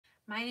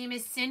My name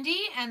is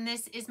Cindy, and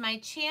this is my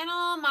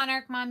channel,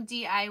 Monarch Mom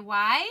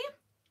DIY,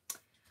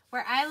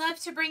 where I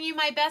love to bring you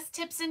my best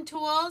tips and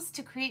tools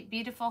to create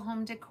beautiful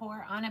home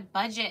decor on a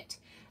budget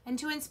and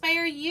to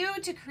inspire you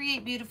to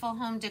create beautiful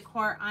home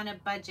decor on a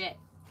budget.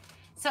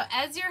 So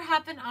as you're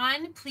hopping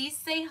on, please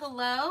say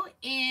hello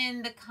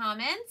in the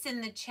comments, in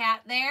the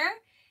chat there.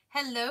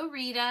 Hello,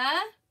 Rita.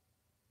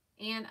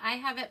 And I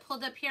have it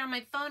pulled up here on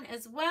my phone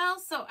as well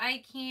so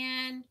I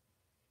can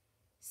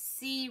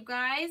see you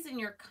guys in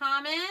your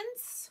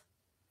comments.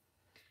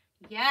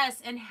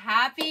 Yes, and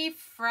happy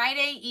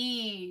Friday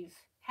Eve.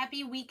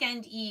 Happy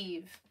weekend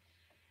eve.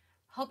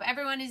 Hope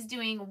everyone is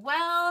doing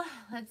well.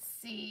 Let's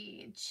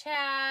see,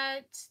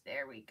 chat.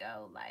 There we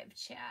go, live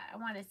chat. I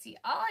want to see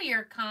all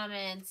your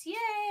comments.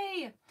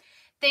 Yay!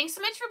 Thanks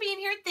so much for being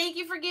here. Thank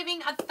you for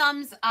giving a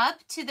thumbs up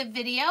to the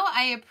video.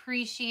 I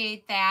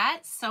appreciate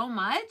that so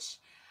much.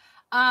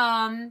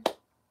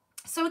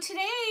 So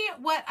today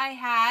what I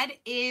had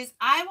is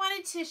I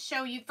wanted to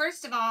show you,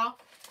 first of all,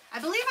 I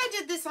believe I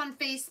did this on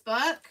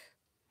Facebook.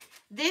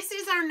 This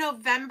is our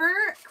November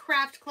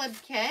Craft Club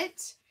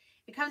kit.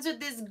 It comes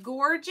with this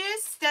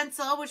gorgeous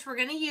stencil, which we're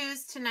going to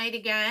use tonight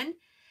again.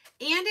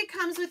 And it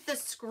comes with the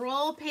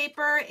scroll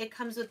paper. It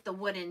comes with the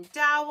wooden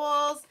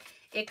dowels.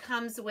 It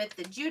comes with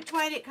the jute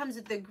twine. It comes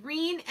with the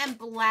green and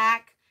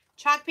black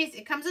chalk paste.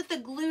 It comes with the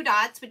glue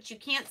dots, which you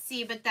can't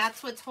see, but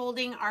that's what's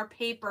holding our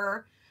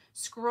paper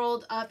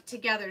scrolled up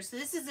together. So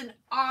this is an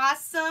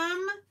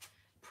awesome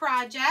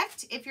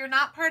project. If you're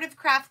not part of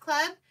Craft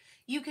Club,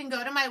 you can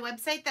go to my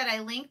website that I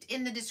linked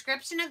in the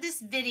description of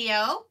this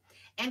video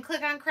and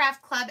click on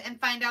Craft Club and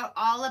find out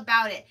all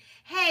about it.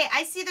 Hey,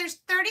 I see there's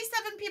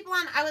 37 people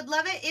on. I would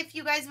love it if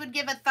you guys would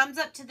give a thumbs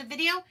up to the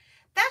video.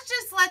 That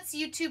just lets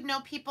YouTube know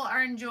people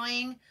are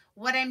enjoying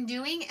what I'm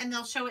doing and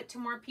they'll show it to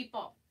more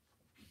people.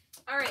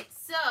 All right,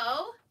 so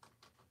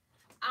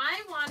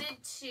I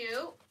wanted to,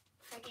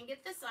 if I can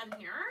get this on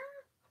here.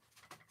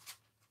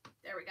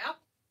 There we go.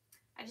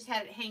 I just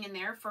had it hanging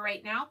there for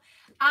right now.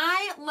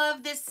 I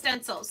love this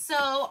stencil.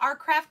 So our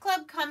Craft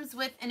Club comes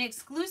with an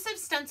exclusive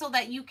stencil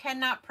that you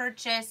cannot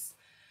purchase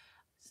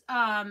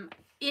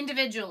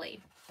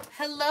individually.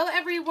 Hello,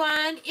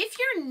 everyone. If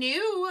you're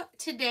new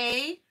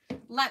today,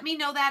 let me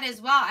know that as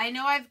well. I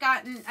know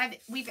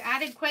we've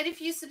added quite a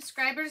few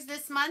subscribers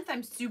this month.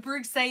 I'm super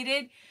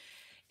excited.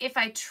 If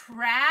I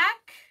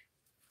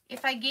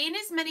gain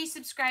as many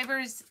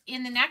subscribers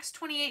in the next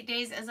 28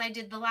 days as I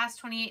did the last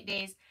 28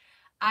 days,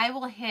 I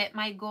will hit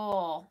my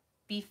goal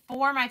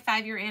before my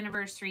 5-year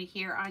anniversary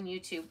here on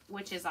YouTube,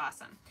 which is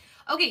awesome.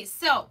 Okay,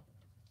 so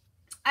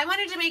I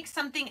wanted to make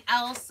something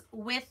else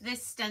with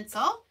this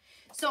stencil.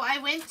 So I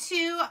went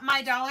to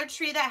my Dollar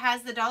Tree that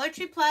has the Dollar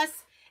Tree Plus,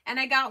 and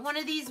I got one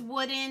of these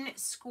wooden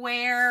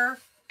square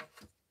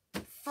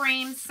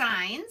frame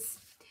signs.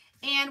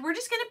 And we're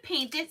just going to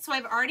paint it. So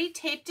I've already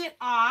taped it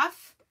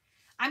off.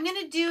 I'm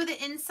going to do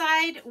the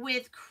inside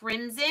with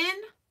crimson.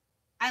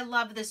 I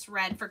love this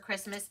red for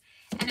Christmas.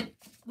 And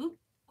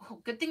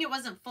good thing it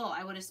wasn't full.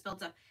 I would have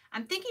spilled up.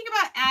 I'm thinking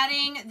about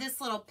adding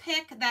this little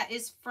pick that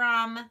is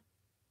from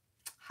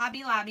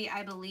Hobby Lobby,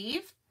 I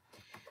believe.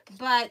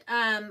 But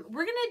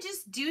we're going to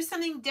just do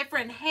something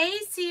different. Hey,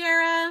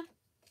 Sierra.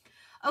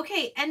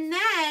 Okay, and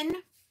then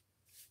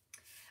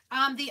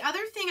the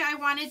other thing I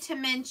wanted to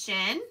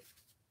mention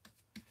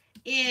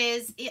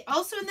is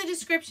also in the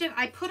description,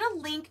 I put a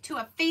link to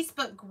a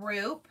Facebook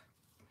group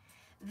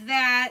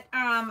that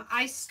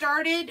I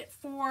started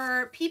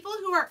for people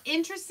who are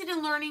interested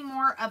in learning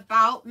more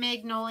about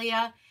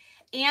Magnolia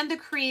and the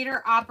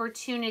creator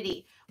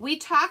opportunity. We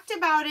talked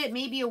about it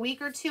maybe a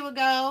week or two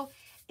ago,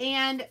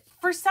 and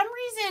for some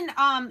reason,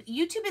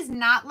 YouTube is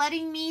not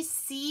letting me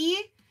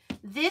see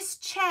this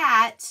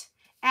chat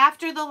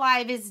after the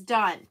live is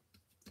done.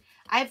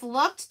 I've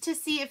looked to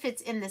see if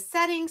it's in the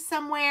settings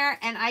somewhere,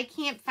 and I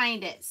can't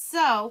find it.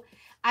 So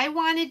I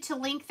wanted to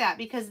link that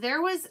because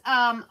there was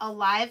a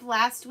live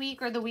last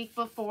week or the week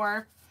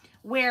before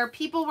where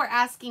people were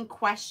asking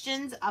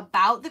questions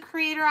about the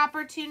creator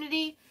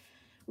opportunity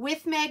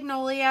with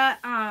Magnolia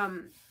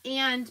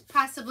and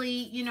possibly,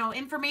 you know,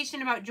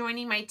 information about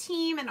joining my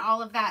team and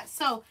all of that.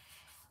 So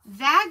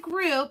that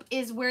group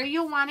is where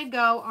you'll want to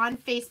go on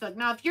Facebook.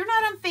 Now, if you're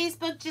not on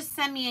Facebook, just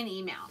send me an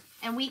email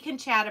and we can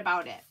chat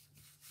about it.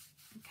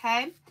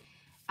 Okay.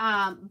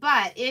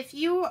 But if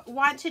you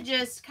want to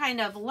just kind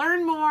of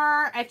learn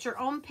more at your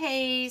own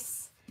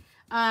pace,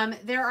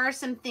 there are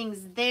some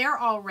things there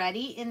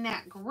already in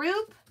that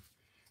group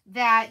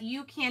that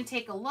you can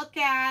take a look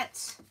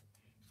at,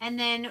 and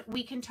then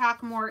we can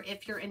talk more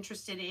if you're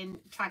interested in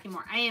talking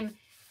more. I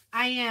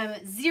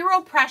am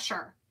zero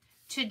pressure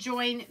to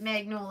join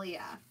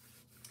Magnolia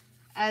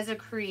as a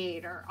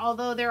creator,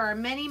 although there are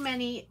many,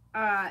 many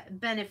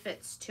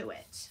benefits to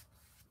it.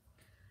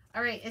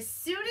 All right, as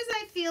soon as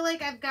I feel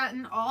like I've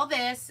gotten all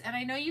this, and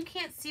I know you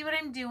can't see what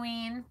I'm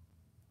doing.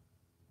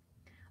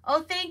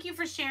 Oh, thank you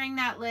for sharing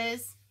that,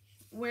 Liz,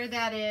 where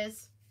that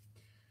is.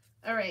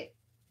 All right.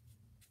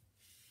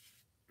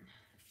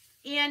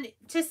 And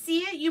to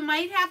see it, you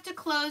might have to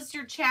close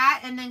your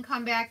chat and then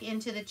come back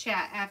into the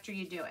chat after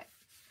you do it.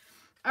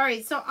 All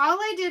right, so all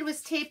I did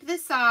was tape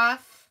this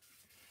off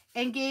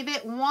and gave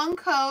it one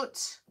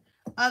coat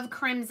of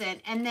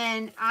crimson. And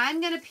then I'm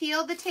going to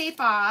peel the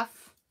tape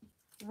off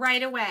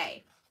right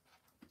away.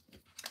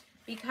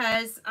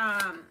 Because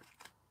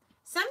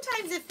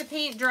sometimes if the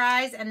paint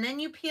dries and then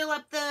you peel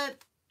up the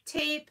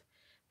tape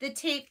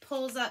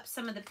pulls up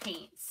some of the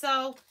paint.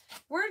 So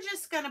we're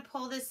just going to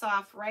pull this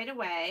off right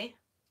away.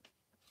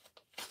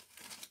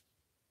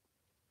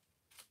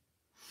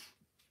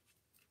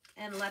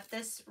 And let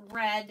this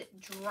red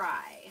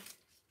dry.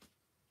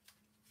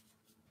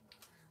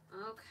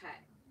 Okay.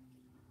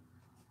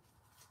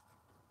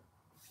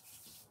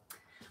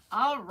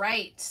 All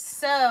right,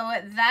 so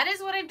that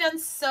is what I've done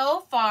so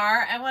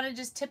far. I want to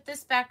just tip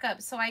this back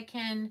up so I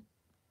can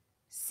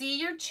see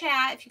your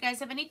chat if you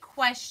guys have any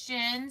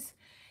questions.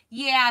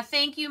 Yeah,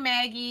 thank you,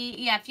 Maggie.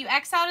 Yeah, if you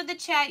X out of the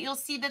chat, you'll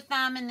see the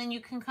thumb and then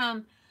you can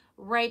come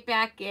right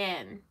back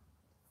in.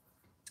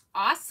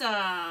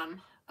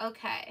 Awesome.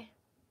 Okay.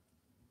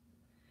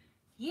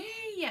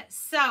 Yay.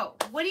 So,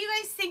 what do you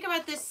guys think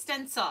about this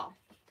stencil?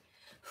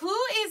 Who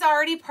is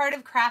already part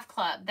of Craft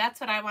Club?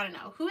 That's what I want to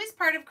know. Who is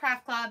part of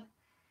Craft Club?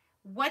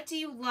 What do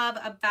you love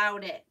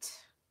about it?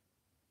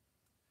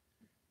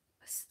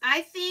 I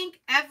think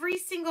every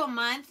single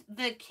month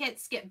the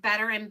kits get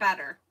better and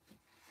better.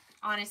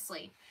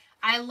 Honestly.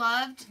 I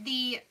loved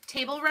the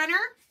table runner.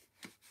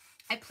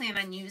 I plan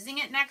on using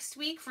it next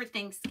week for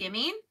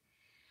Thanksgiving.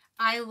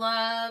 I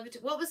loved,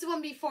 what was the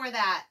one before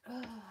that?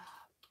 Oh.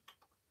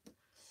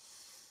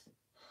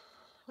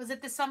 Was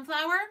it the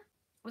sunflower?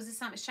 Was it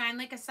something shine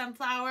like a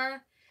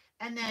sunflower?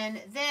 And then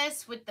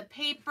this with the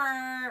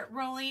paper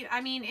rolling.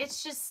 I mean,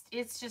 it's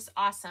just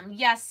awesome.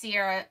 Yes,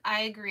 Sierra,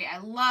 I agree. I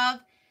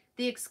love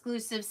the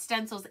exclusive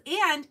stencils.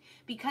 And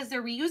because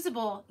they're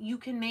reusable, you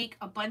can make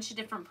a bunch of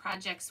different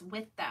projects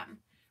with them,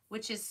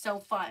 which is so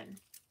fun.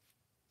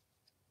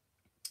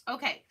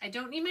 Okay, I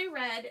don't need my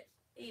red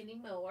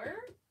anymore.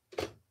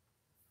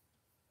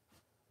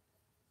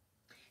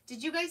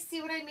 Did you guys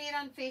see what I made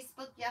on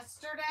Facebook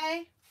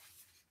yesterday?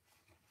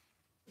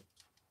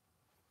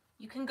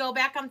 You can go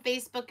back on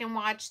Facebook and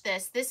watch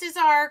this. This is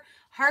our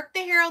Hark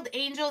the Herald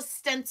Angels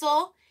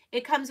stencil.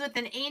 It comes with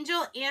an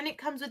angel and it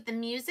comes with the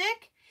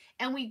music.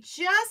 And we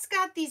just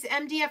got these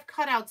MDF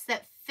cutouts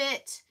that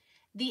fit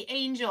the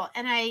angel.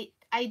 And I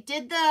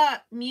did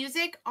the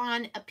music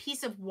on a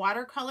piece of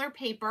watercolor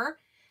paper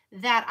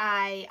that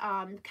I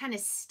kind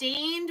of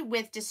stained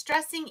with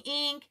distressing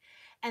ink.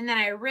 And then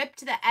I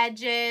ripped the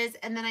edges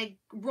and then I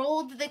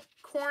rolled the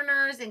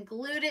corners and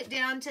glued it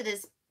down to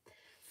this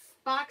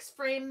box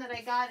frame that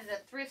I got at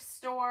a thrift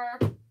store.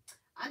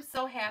 I'm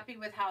so happy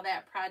with how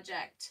that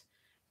project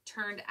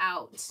turned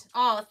out.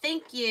 Oh,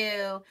 thank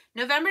you.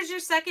 November's your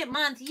second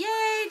month.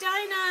 Yay,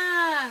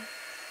 Dinah.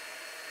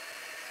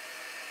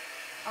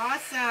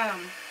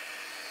 Awesome.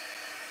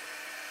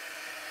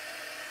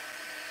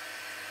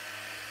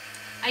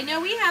 I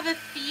know we have a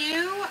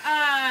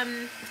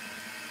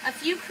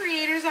few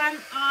creators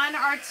on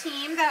our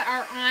team that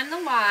are on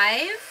the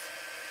live.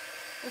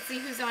 Let's see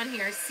who's on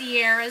here.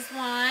 Sierra's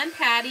one.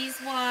 Patty's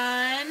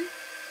one.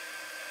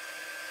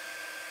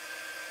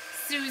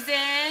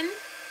 Susan.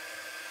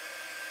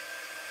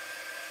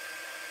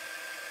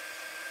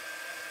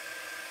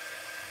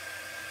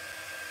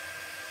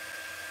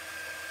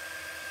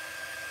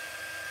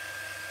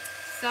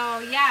 So,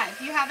 yeah,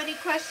 if you have any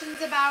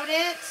questions about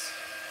it.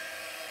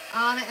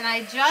 And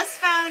I just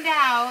found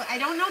out, I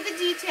don't know the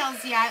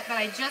details yet, but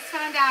I just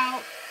found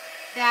out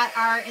that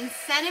our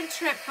incentive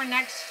trip for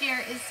next year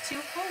is to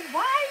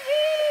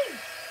Hawaii.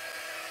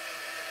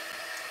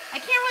 I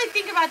can't really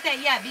think about that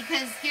yet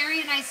because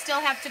Gary and I still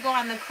have to go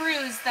on the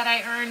cruise that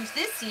I earned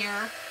this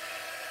year.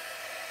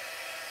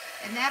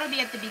 And that'll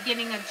be at the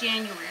beginning of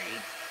January.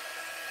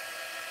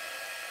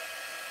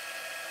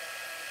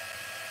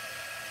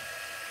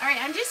 All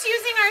right, I'm just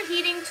using our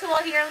heating tool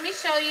here. Let me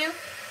show you.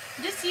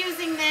 I'm just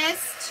using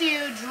this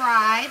to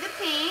dry the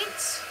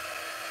paint.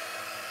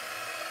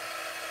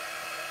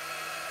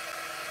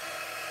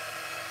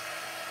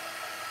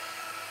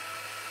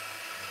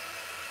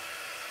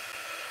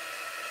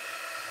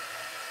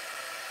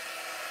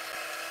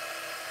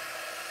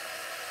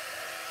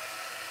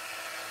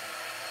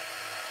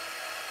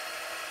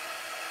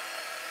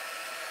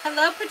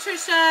 Hello,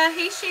 Patricia.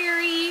 Hey,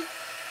 Sherry.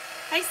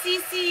 Hi,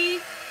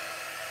 Cece.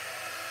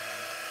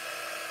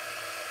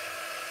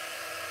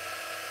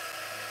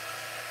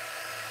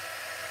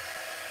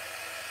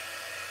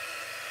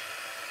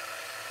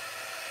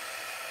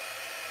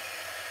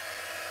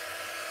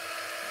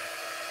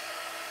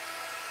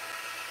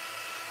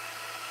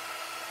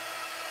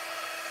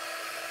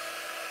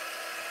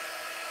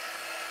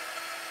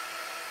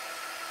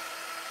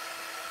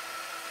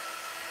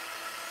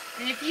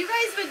 And if you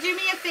guys would do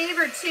me a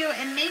favor too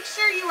and make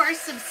sure you are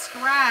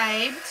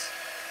subscribed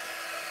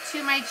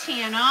to my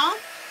channel.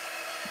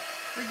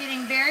 We're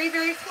getting very,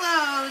 very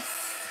close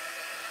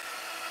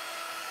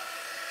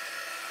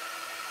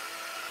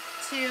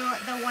to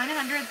the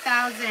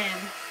 100,000.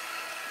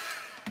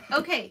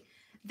 Okay,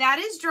 that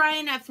is dry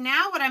enough.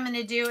 Now what I'm going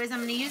to do is I'm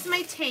going to use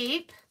my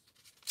tape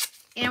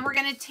And we're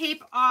going to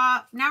tape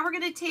off. Now we're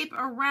going to tape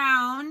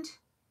around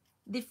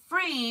the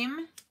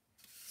frame.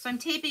 So I'm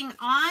taping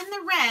on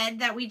the red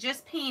that we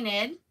just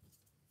painted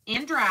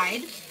and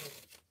dried,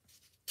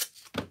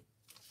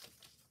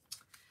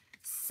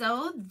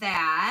 so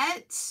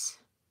that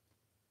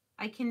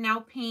I can now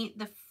paint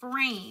the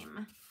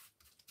frame.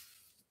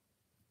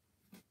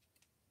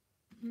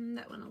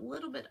 That went a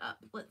little bit up.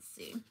 Let's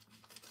see.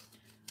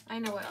 I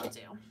know what I'll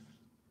do.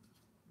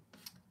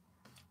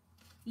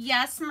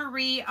 Yes,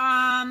 Marie.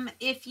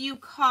 If you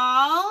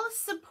call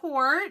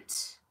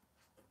support,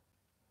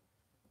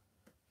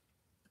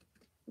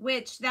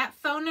 which that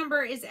phone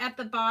number is at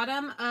the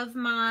bottom of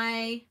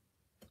my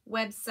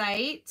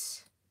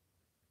website,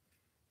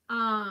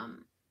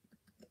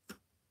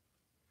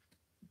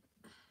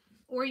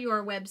 or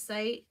your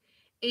website,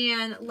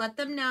 and let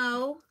them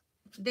know.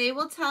 They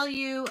will tell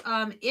you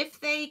if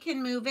they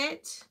can move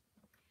it.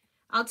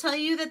 I'll tell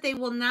you that they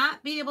will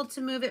not be able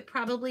to move it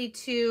probably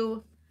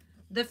to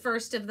the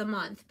 1st of the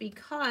month,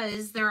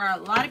 because there are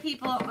a lot of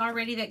people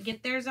already that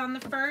get theirs on the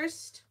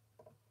 1st.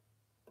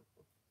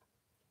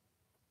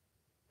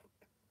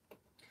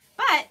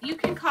 But you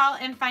can call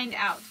and find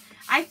out.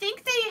 I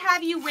think they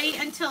have you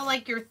wait until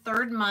like your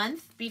 3rd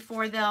month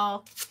before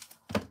they'll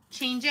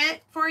change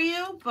it for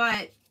you.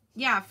 But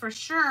yeah, for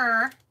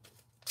sure,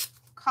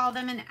 call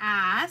them and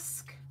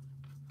ask.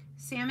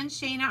 Sam and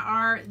Shayna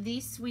are the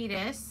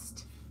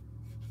sweetest.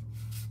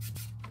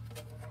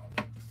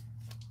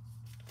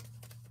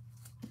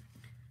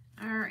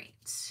 All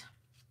right.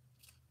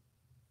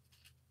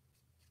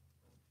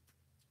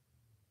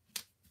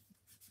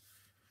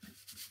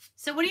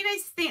 So what do you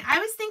guys think? I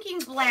was thinking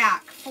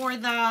black for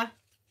the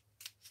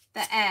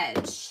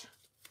edge.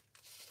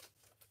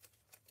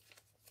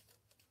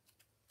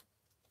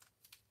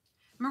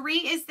 Marie,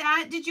 is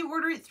that, did you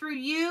order it through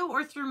you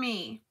or through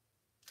me?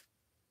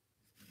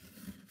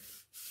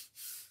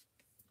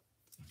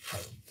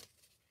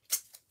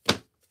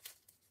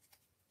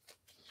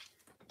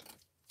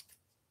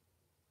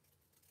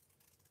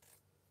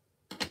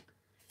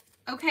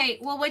 Okay,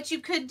 well, what you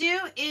could do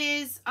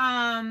is,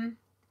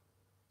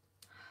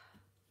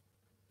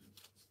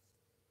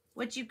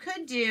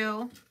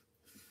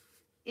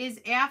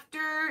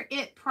 after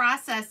it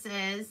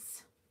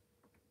processes,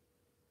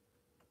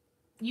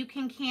 you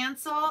can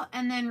cancel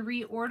and then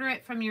reorder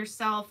it from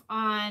yourself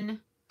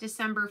on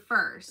December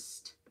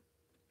 1st.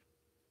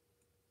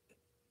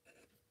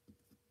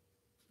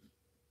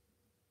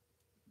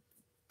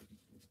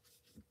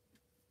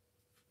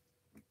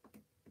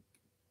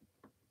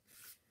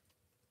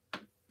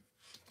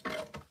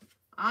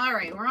 All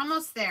right, we're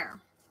almost there.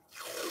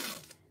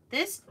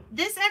 This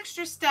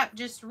extra step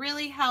just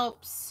really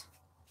helps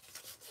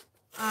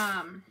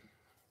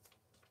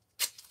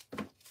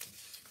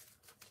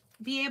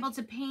be able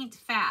to paint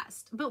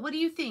fast. But what do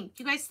you think?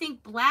 Do you guys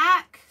think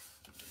black?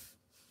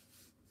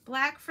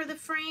 Black for the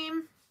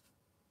frame?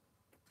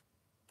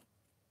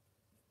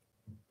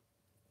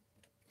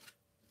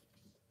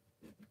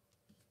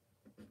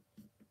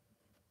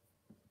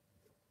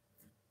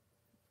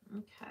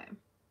 Okay.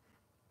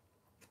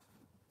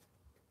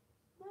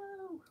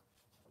 No.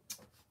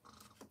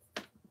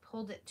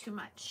 Pulled it too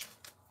much.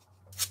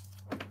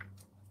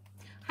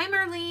 Hi,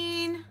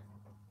 Marlene.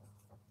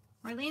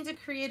 Marlene's a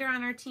creator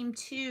on our team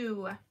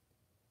too.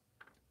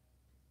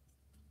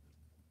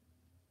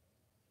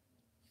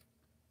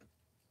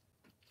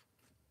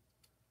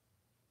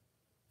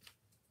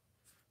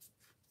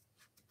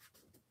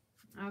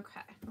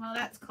 Okay, well,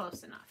 that's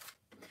close enough.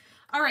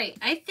 All right,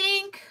 I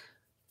think...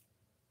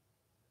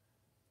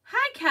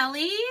 Hi,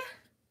 Kelly.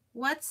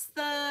 What's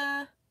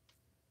the...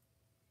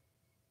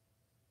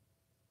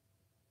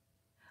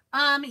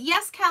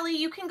 Yes, Kelly,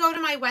 you can go to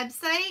my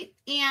website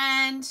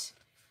and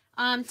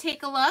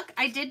take a look.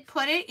 I did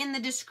put it in the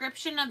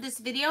description of this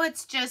video.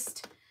 It's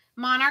just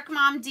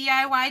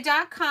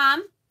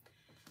monarchmomdiy.com.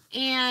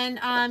 And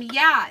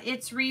yeah,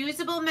 it's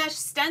reusable mesh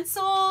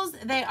stencils.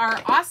 They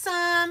are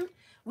awesome.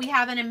 We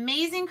have an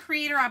amazing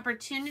creator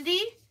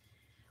opportunity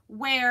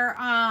where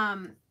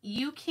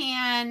you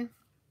can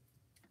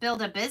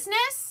build a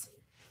business.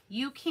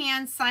 You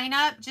can sign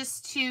up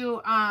just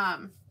to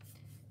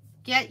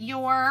get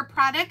your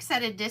products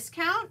at a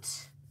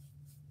discount.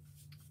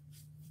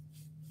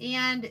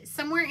 And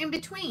somewhere in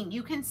between,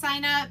 you can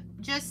sign up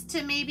just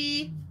to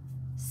maybe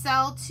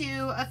sell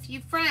to a few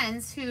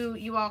friends who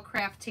you all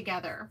craft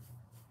together.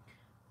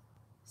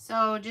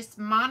 So just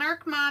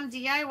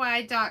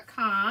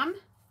monarchmomdiy.com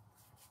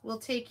will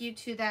take you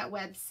to that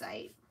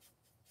website.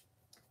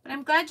 But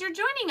I'm glad you're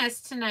joining us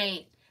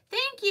tonight.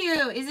 Thank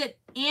you. Is it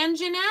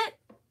Anjanette?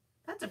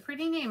 That's a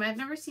pretty name. I've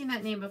never seen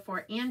that name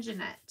before.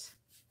 Anjanette.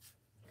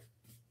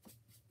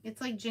 It's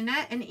like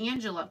Jeanette and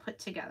Angela put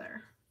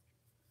together.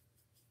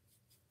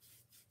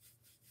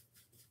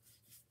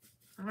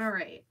 All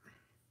right.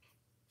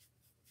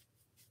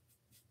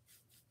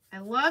 I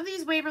love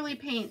these Waverly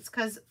paints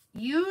because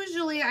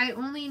usually I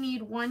only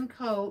need one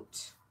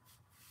coat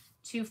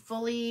to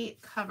fully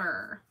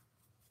cover.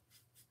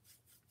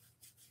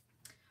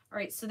 All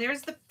right, so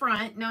there's the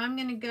front. Now I'm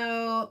going to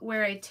go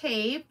where I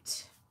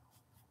taped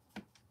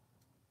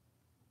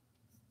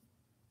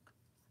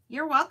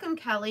You're welcome,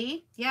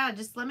 Kelly. Yeah,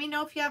 just let me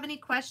know if you have any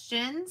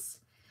questions.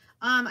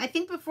 I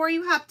think before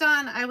you hopped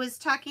on, I was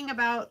talking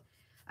about,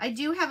 I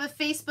do have a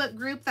Facebook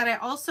group that I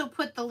also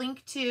put the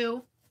link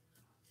to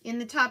in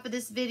the top of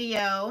this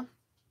video.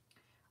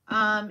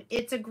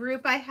 It's a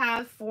group I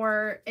have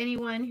for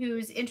anyone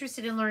who's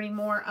interested in learning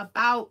more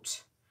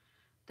about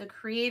the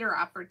creator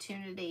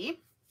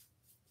opportunity.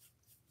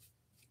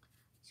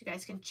 So you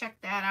guys can check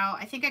that out.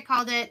 I think I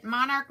called it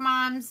Monarch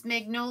Moms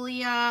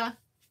Magnolia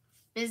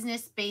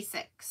Business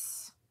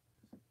Basics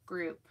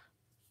group.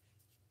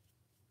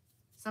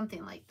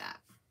 Something like that.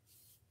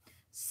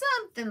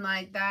 Something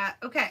like that.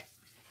 Okay.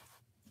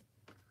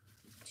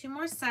 2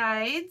 more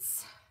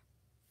sides.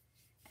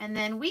 And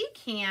then we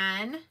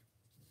can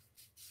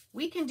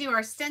do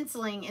our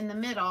stenciling in the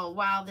middle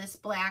while this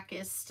black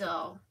is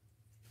still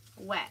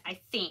wet, I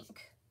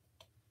think.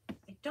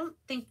 I don't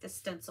think the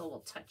stencil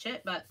will touch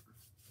it, but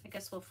I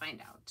guess we'll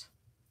find out.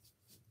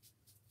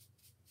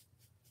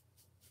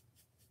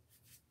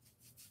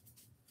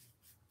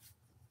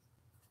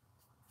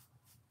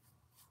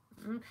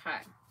 Okay. I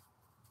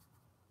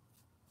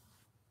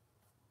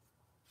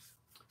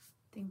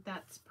think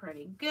that's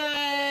pretty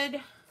good.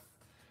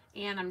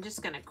 And I'm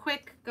just going to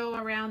quick go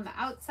around the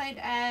outside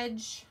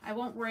edge. I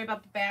won't worry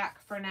about the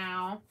back for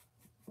now.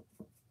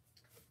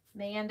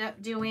 May end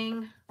up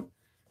doing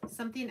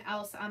something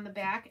else on the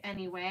back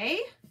anyway.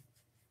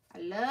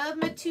 I love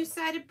my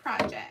 2-sided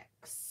projects.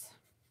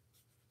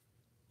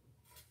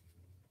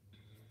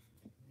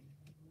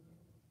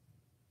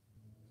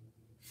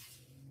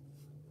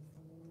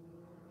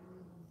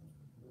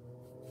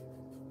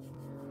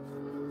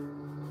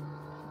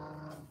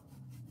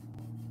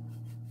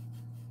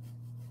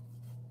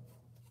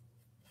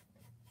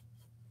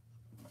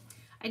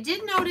 I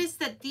did notice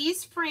that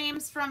these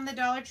frames from the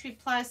Dollar Tree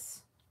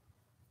Plus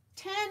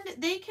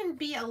they can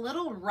be a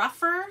little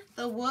rougher,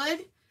 the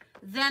wood,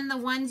 than the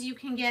ones you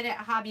can get at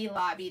Hobby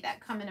Lobby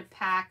that come in a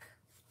pack.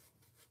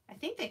 I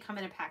think they come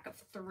in a pack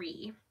of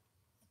 3.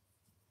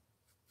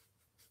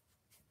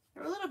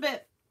 They're a little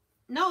bit,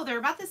 no, they're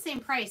about the same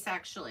price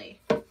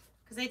actually.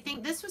 Because I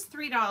think this was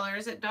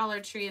 $3 at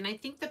Dollar Tree, and I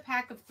think the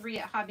pack of 3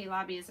 at Hobby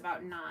Lobby is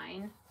about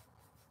 $9.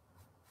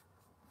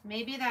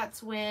 Maybe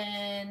that's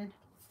when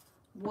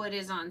wood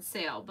is on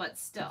sale, but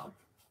still.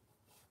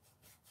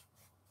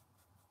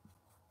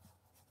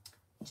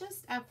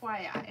 Just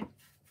FYI.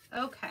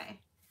 Okay.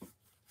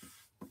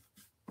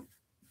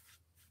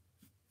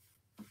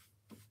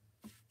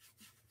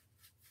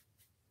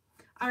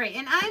 All right,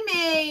 and I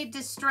may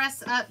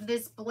distress up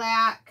this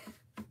black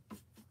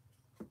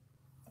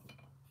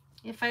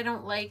if I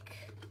don't like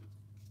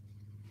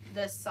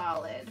the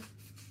solid.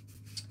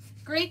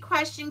 Great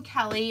question,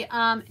 Kelly.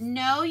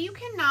 No, you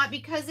cannot,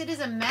 because it is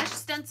a mesh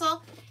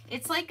stencil.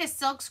 It's like a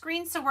silk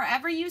screen, so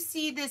wherever you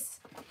see this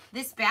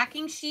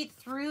backing sheet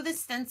through the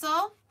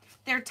stencil,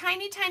 they're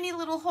tiny, tiny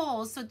little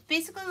holes. So it's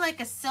basically like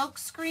a silk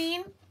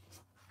screen.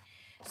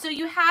 So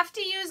you have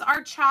to use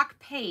our chalk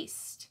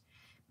paste.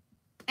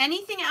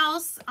 Anything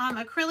else,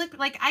 acrylic,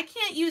 like I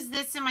can't use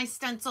this in my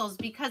stencils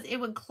because it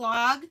would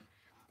clog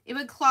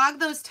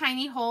those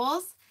tiny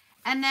holes,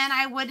 and then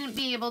I wouldn't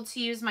be able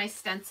to use my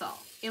stencil.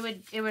 It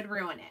would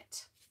ruin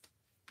it.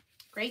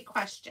 Great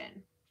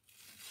question.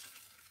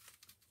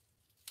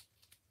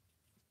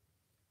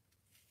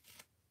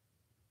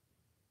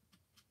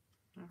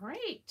 All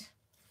right.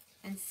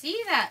 And see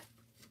that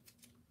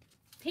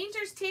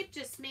painter's tape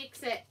just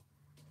makes it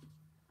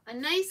a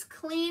nice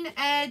clean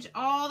edge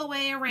all the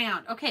way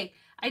around. Okay,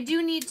 I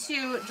do need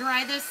to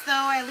dry this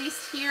though, at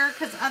least here,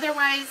 because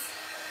otherwise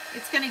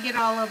it's going to get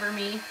all over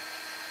me.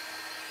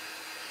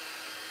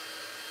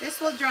 This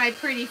will dry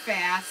pretty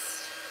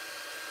fast.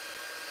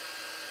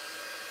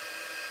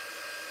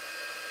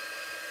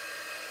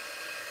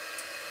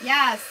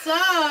 Yeah, so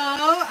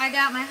I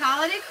got my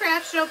holiday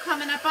craft show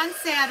coming up on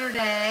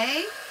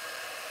Saturday.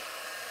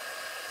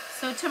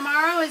 So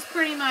tomorrow is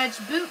pretty much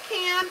boot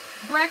camp,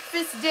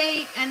 breakfast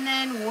date, and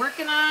then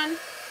working on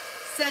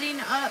setting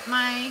up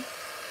my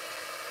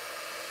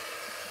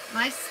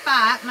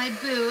spot, my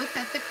booth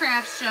at the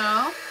craft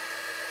show,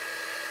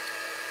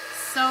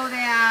 so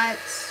that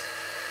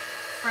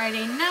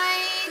Friday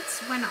night,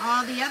 when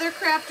all the other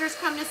crafters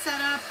come to set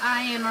up,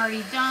 I am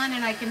already done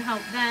and I can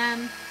help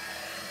them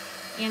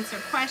answer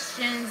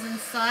questions and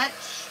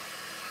such.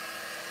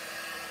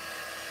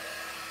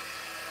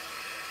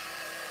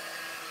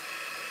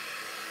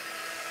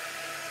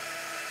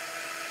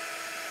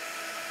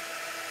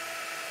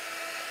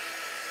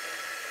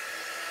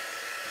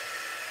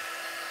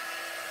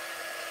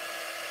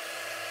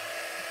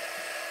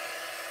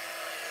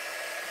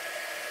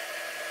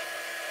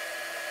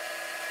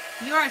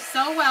 You are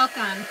so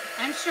welcome.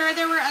 I'm sure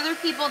there were other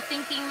people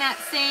thinking that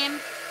same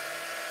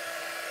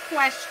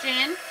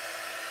question.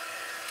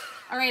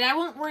 All right, I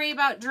won't worry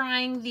about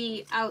drawing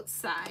the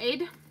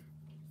outside.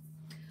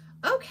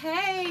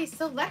 Okay,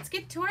 so let's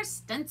get to our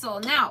stencil.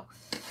 Now,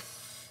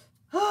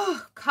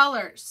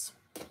 colors.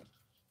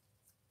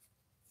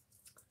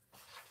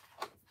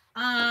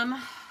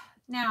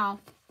 Now,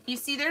 you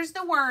see there's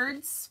the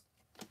words.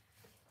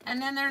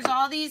 And then there's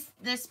all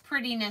this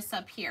prettiness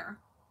up here.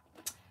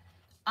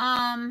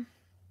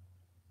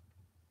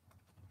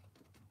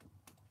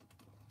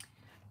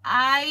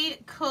 I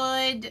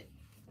could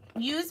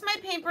use my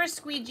paintbrush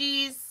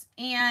squeegees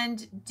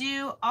and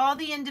do all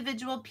the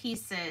individual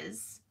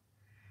pieces.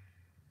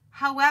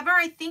 However,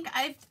 I think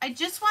I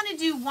just want to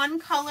do one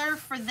color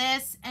for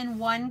this and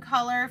one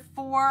color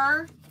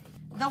for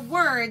the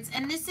words.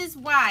 And this is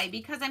why,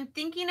 because I'm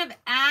thinking of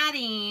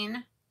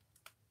adding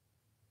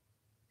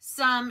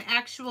some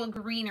actual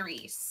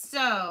greenery.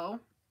 So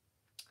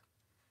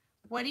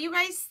what do you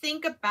guys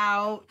think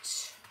about,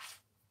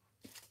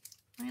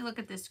 let me look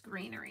at this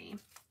greenery.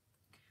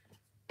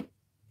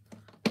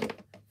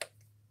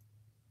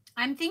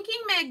 I'm thinking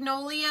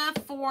Magnolia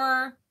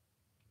for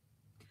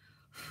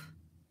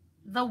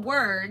the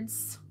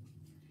words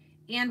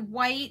and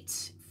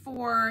white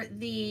for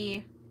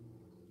the,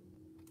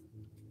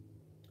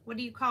 what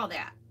do you call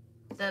that?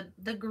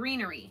 The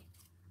greenery.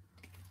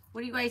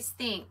 What do you guys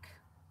think?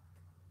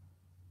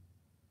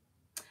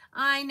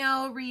 I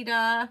know,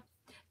 Rita.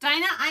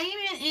 Dinah,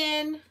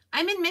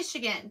 I'm in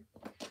Michigan.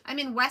 I'm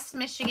in West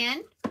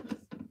Michigan.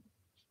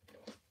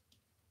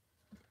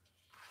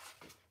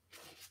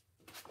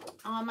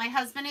 My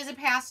husband is a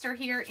pastor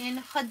here in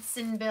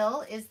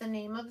Hudsonville is the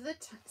name of the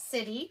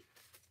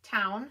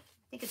town.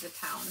 I think it's a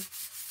town.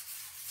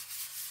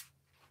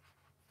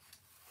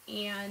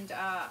 And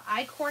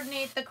I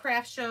coordinate the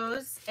craft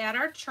shows at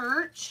our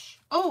church.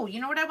 Oh,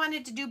 you know what I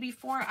wanted to do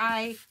before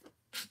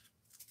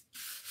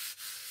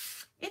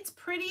it's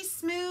pretty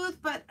smooth,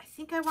 but I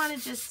think I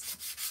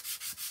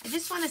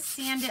just want to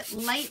sand it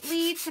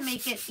lightly to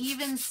make it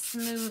even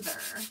smoother.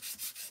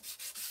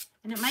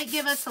 And it might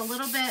give us a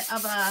little bit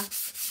of a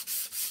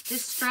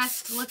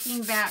distressed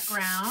looking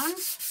background,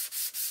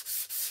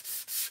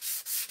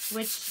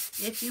 which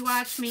if you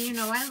watch me, you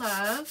know I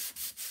love.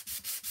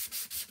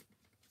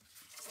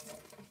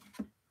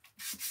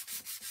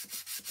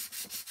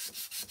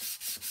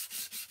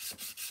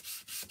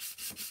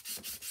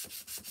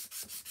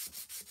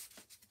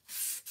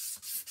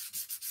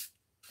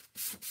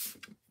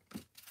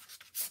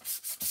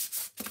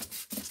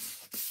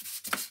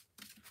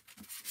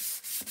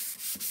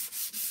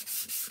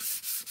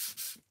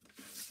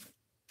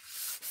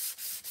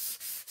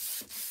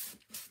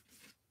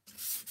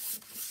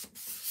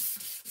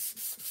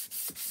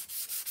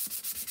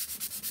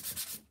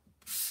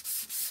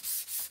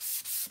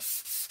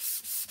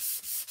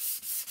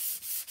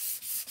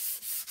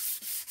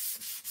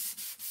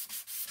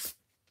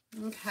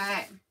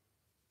 Okay.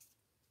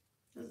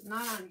 This is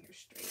not on here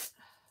straight.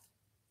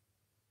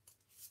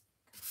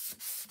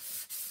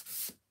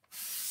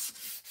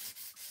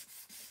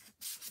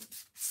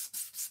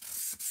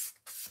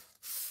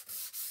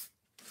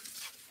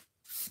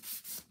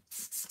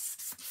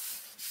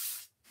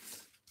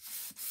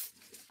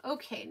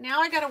 Okay,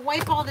 now I gotta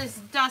wipe all this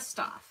dust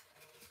off.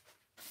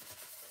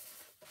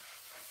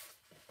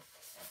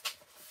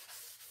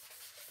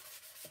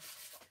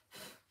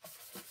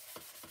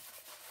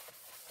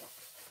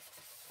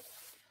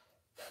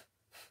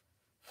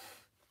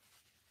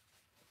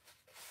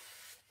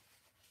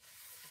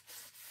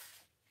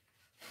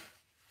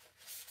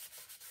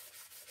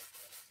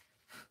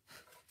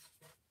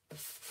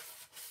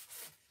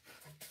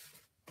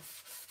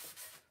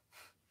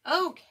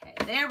 Okay,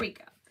 there we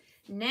go.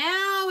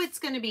 Now it's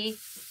going to be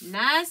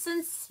nice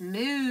and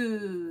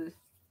smooth.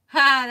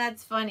 Ha,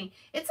 that's funny.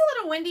 It's a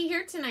little windy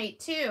here tonight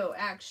too,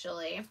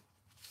 actually.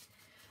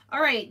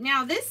 All right,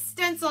 now this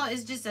stencil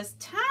is just a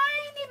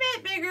tiny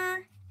bit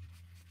bigger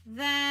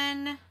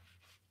than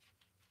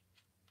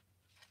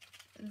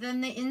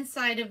the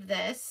inside of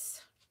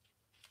this.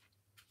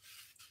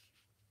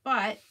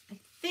 But I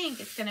think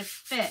it's going to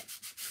fit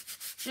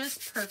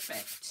just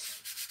perfect.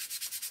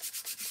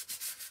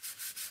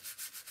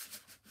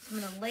 I'm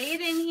going to lay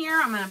it in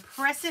here. I'm going to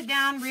press it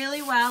down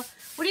really well.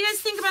 What do you guys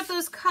think about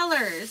those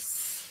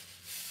colors?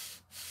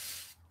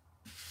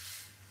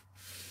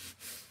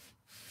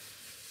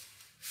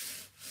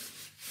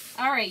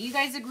 All right, you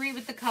guys agree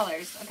with the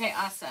colors. Okay,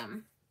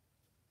 awesome.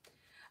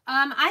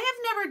 I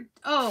have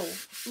never,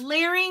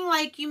 layering,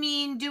 like you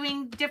mean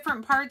doing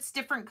different parts,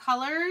 different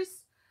colors.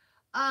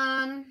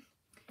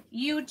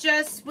 You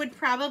just would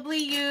probably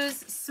use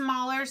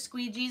smaller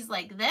squeegees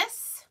like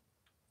this.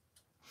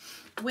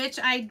 Which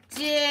I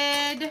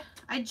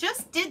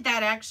just did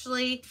that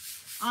actually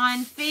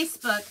on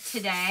Facebook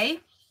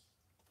today.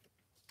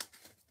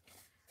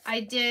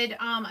 I did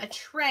a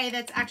tray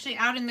that's actually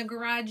out in the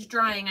garage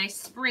drying. I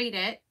sprayed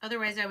it,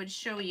 otherwise I would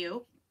show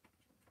you.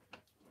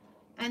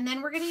 And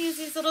then we're going to use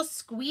these little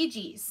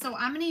squeegees. So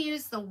I'm going to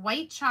use the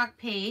white chalk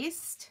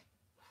paste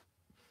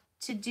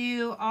to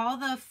do all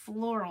the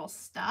floral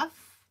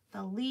stuff.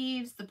 The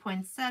leaves, the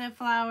poinsettia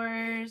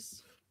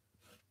flowers.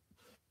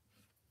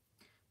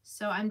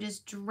 So I'm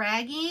just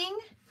dragging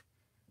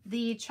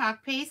the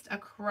chalk paste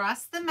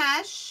across the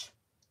mesh.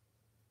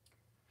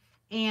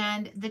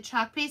 And the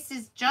chalk paste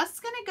is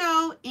just going to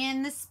go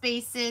in the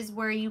spaces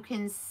where you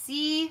can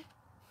see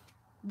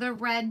the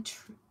red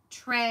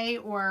tray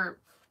or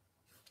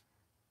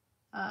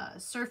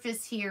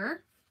surface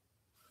here.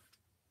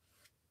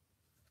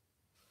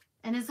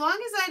 And as long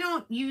as I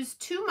don't use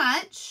too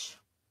much,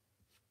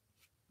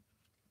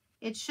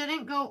 it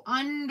shouldn't go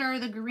under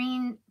the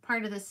green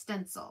part of the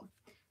stencil.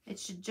 It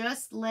should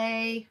just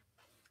lay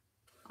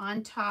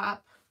on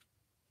top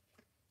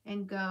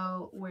and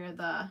go where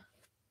the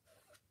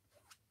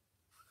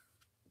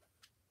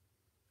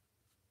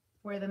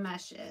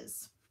mesh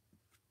is.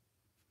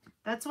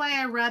 That's why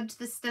I rubbed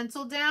the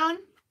stencil down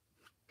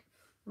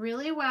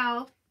really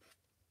well.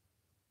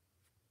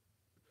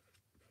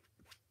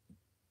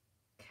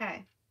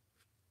 Okay.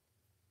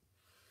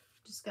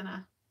 Just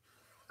gonna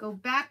go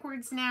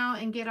backwards now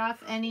and get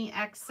off any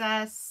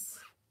excess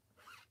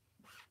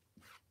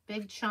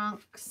big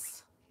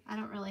chunks. I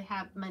don't really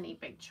have many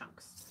big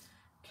chunks.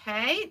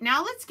 Okay,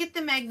 now let's get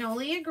the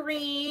Magnolia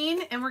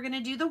green and we're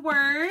gonna do the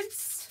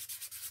words.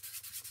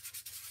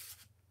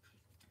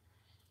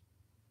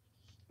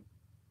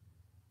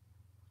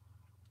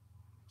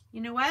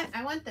 You know what?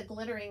 I want the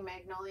glittering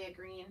Magnolia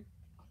green.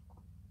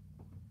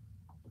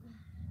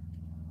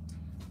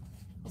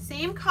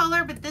 Same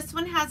color, but this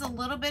one has a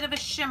little bit of a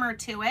shimmer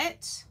to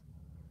it.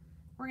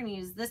 We're going to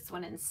use this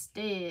one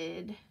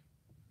instead.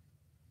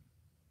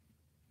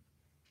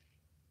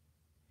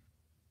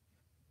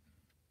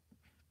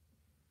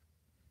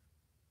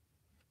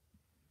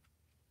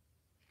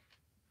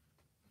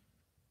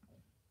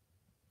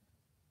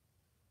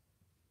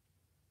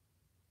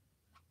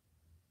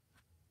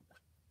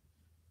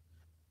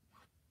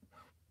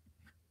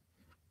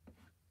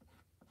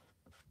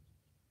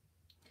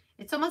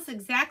 It's almost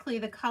exactly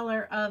the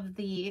color of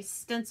the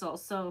stencil,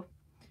 so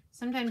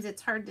sometimes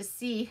it's hard to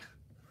see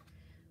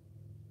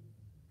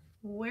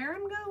where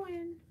I'm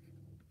going.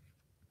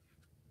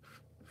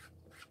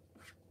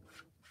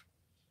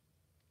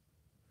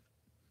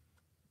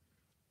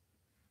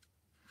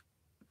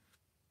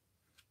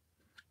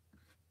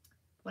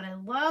 What I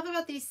love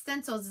about these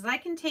stencils is I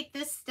can take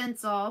this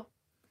stencil,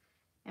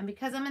 and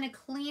because I'm going to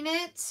clean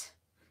it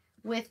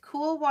with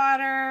cool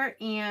water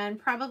and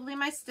probably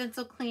my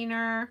stencil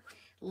cleaner,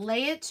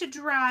 lay it to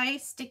dry,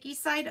 sticky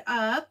side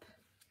up,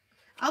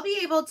 I'll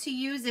be able to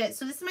use it.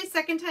 So this is my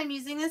second time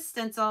using this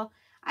stencil.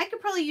 I could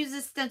probably use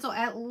this stencil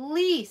at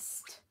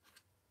least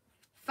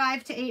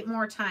 5 to 8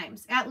 more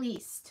times, at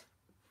least.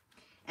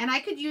 And I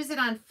could use it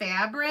on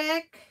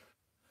fabric.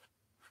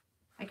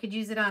 I could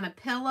use it on a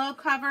pillow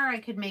cover. I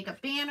could make a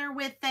banner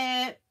with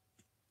it.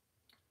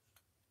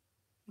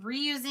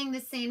 Reusing the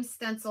same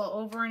stencil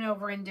over and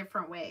over in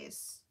different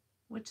ways.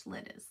 Which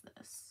lid is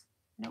this?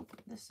 Nope,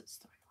 this is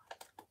the right one.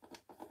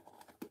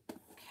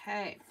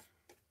 Okay.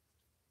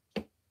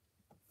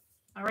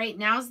 All right,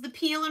 now's the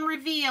peel and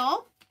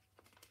reveal.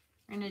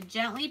 We're going to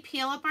gently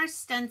peel up our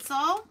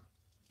stencil.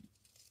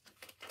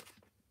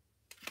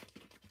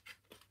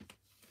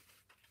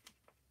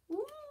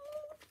 Ooh.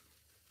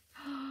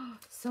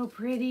 So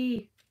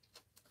pretty.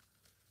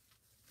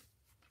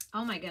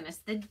 Oh my goodness,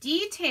 the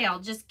detail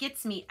just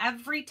gets me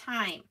every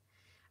time.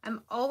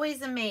 I'm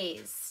always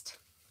amazed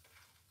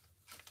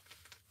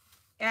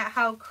at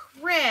how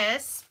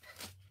crisp.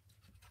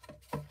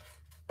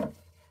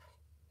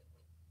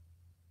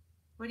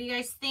 What do you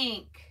guys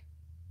think?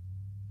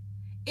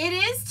 It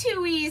is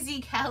too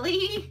easy,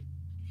 Kelly.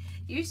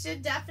 You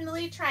should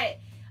definitely try it.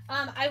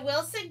 I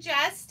will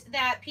suggest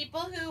that people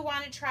who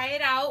want to try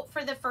it out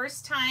for the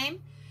first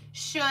time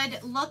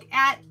should look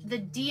at the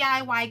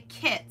DIY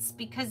kits,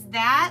 because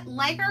that,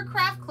 like our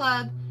craft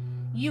club,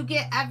 you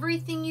get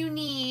everything you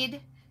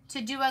need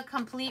to do a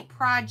complete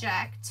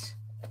project.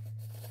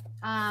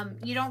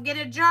 You don't get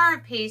a jar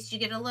of paste, you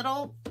get a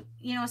little,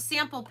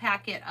 sample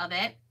packet of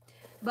it.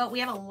 But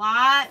we have a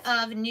lot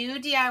of new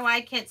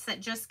DIY kits that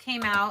just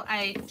came out.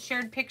 I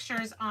shared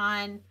pictures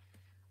on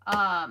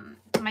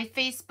my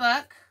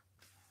Facebook.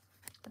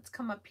 Let's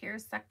come up here a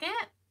second.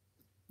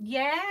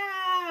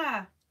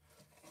 Yeah.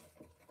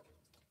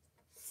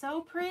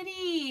 So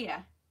pretty.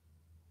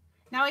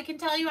 Now I can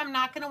tell you I'm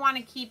not going to want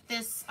to keep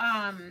this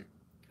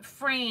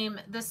frame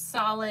the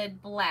solid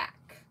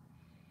black.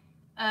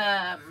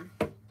 I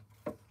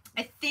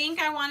think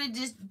I want to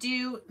just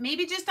do,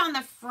 maybe just on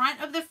the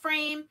front of the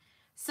frame,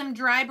 some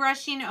dry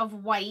brushing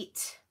of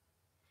white.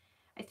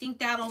 I think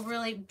that'll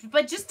really,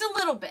 but just a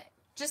little bit.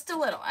 Just a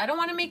little. I don't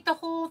want to make the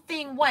whole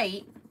thing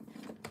white,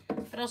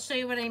 but I'll show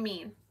you what I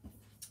mean.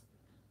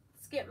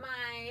 Let's get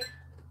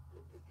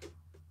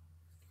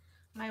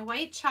my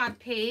white chalk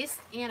paste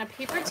and a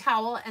paper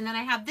towel, and then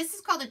I have, this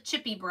is called a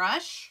chippy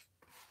brush.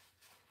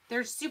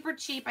 They're super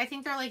cheap. I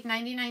think they're like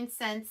 99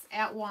 cents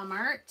at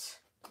Walmart.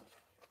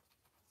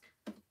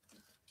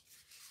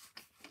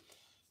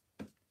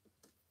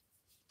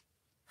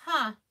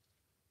 Huh.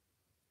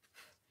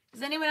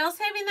 Is anyone else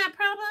having that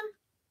problem?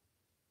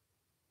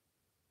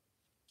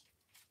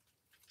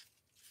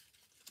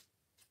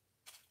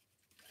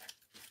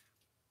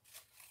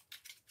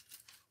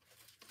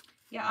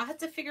 Yeah, I'll have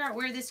to figure out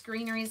where this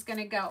greenery is going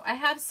to go. I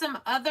have some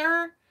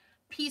other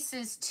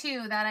pieces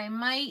too that I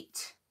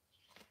might,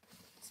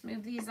 let's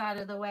move these out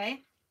of the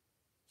way,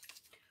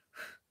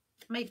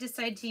 might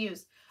decide to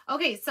use.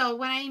 Okay, so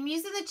when I'm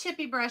using the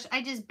chippy brush,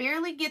 I just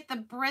barely get the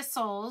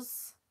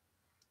bristles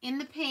in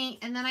the paint,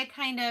 and then I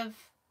kind of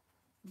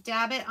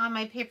dab it on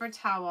my paper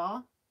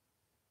towel.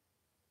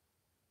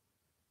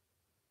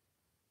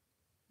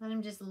 Then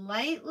I'm just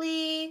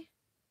lightly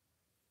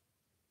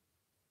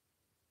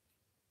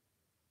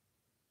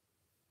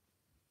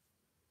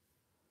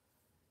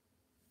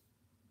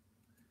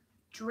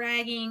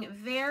dragging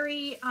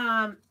very,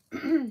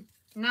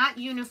 not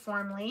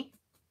uniformly.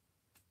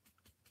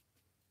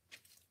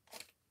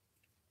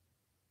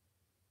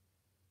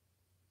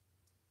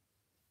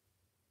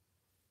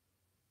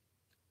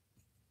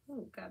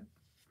 Oh, God.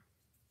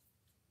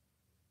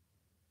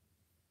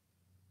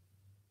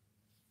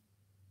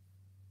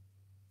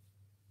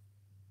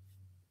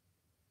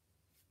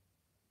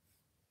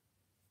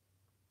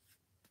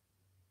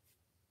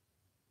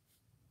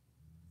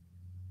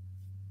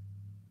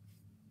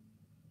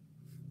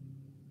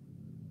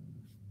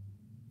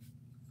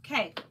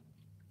 Okay.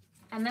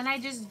 And then I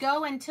just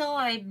go until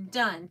I'm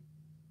done.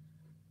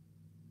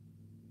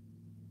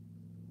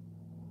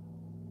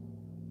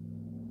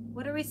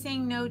 What are we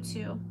saying no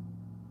to?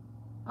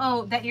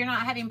 Oh, that you're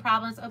not having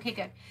problems? Okay,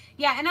 good.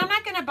 Yeah, and I'm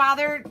not going to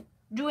bother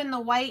doing the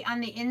white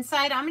on the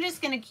inside. I'm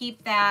just going to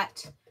keep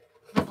that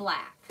the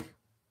black.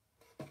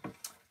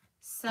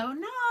 So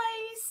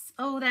nice.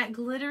 Oh, that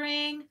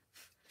glittering.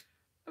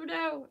 Oh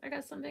no, I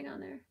got something on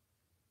there.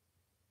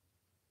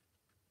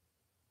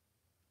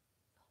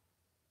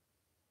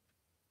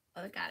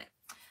 Oh, I got it.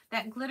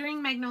 That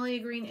glittering magnolia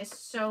green is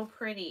so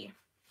pretty.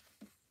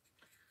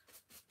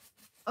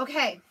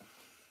 Okay,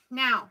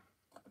 now,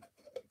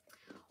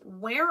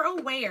 where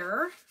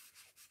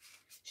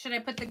should I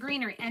put the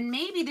greenery? And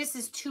maybe this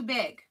is too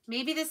big.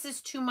 Maybe this is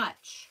too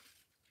much.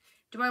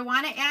 Do I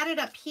want to add it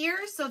up here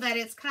so that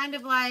it's kind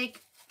of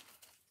like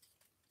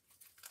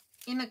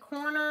in the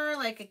corner,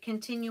 like a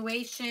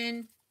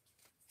continuation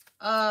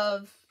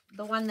of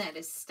the one that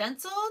is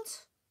stenciled?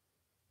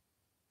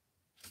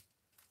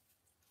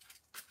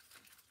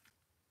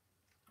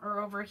 Or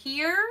over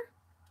here?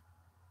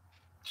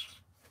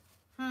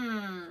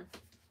 All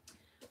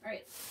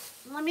right,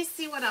 let me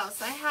see what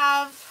else. I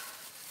have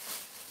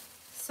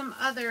some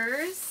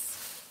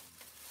others.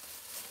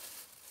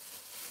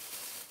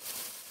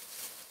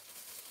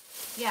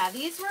 Yeah,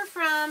 these were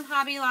from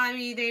Hobby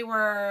Lobby. They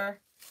were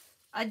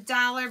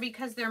 $1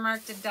 because they're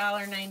marked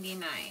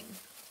 $1.99.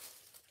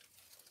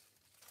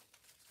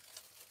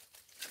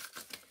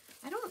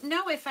 I don't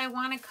know if I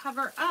want to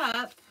cover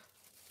up.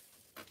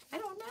 I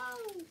don't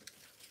know.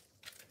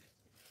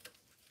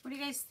 What do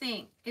you guys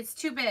think? It's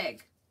too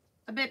big.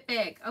 A bit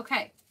big.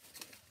 Okay.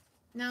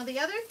 Now the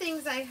other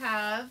things I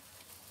have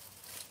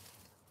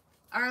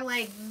are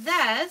like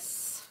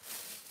this.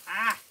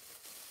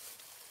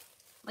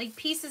 Like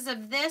pieces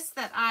of this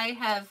that I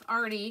have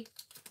already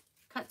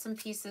cut some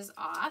pieces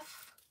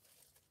off.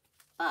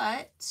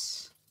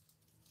 But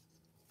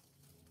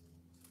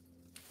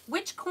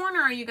which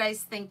corner are you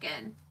guys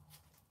thinking?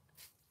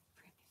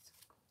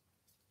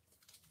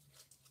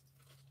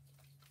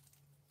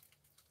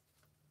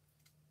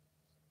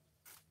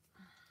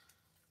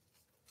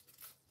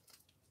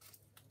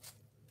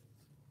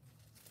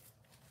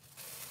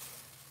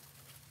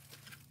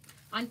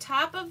 On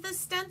top of the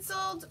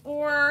stenciled,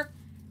 or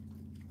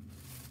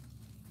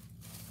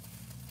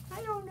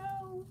I don't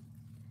know.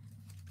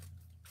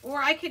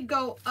 Or I could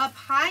go up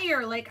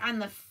higher, like on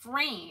the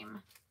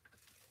frame,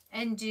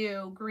 and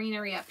do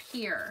greenery up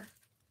here.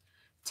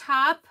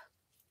 Top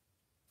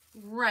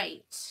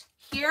right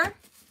here,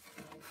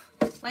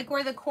 like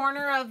where the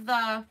corner of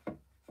the,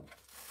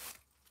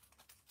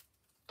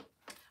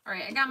 all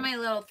right, I got my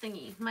little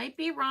thingy. Might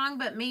be wrong,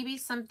 but maybe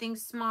something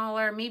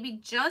smaller, maybe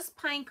just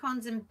pine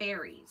cones and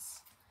berries.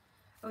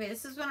 Okay,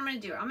 this is what I'm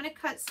going to do. I'm going to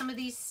cut some of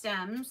these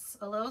stems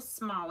a little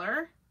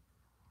smaller.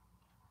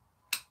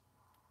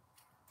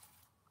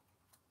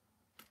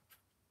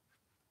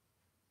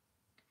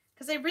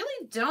 Because I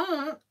really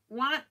don't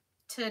want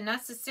to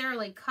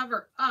necessarily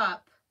cover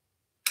up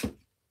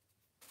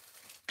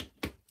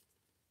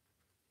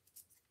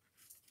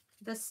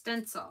the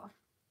stencil.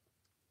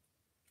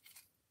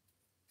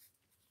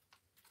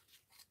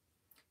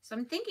 So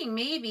I'm thinking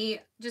maybe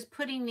just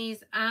putting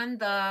these on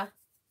the,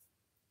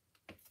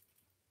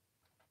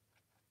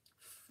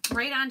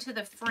 right onto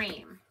the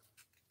frame.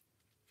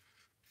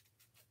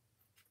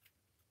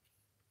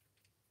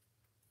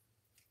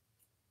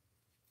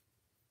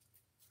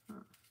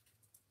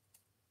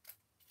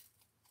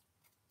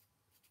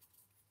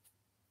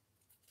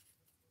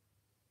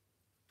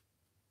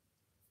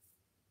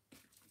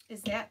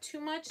 Is that too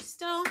much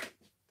still?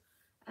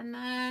 And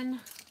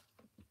then,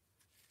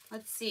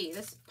 let's see,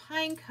 this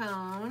pine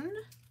cone.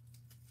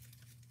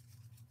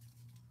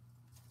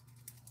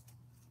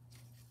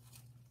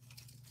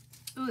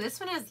 Ooh, this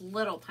one has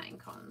little pine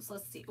cones.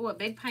 Let's see. Oh, a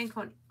big pine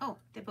cone. Oh,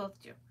 they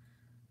both do.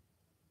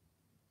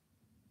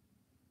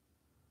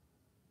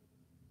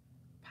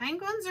 Pine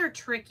cones are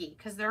tricky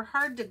because they're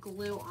hard to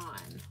glue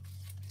on.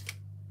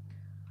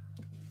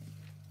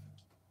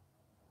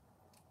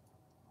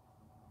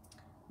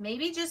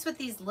 Maybe just with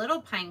these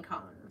little pine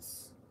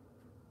cones.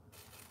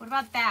 What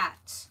about that?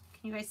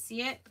 Can you guys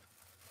see it?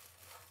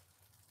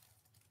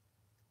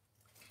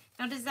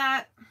 Now does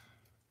that,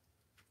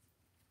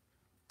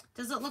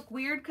 Does it look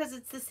weird because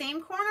it's the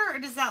same corner, or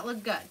does that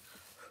look good?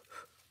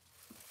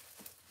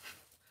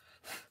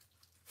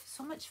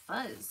 So much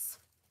fuzz.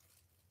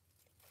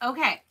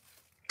 Okay.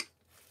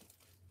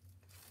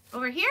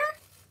 Over here,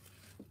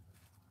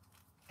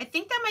 I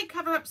think that might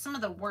cover up some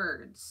of the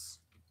words.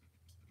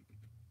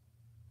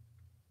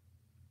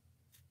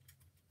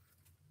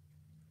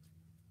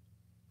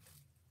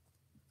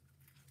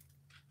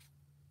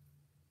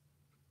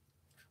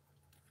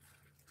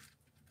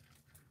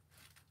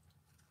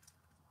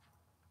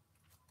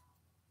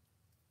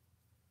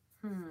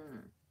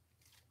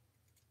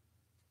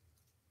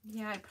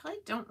 Yeah, I probably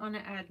don't want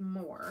to add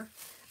more.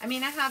 I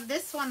mean, I have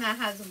this one that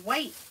has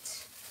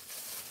white.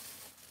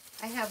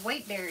 I have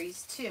white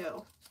berries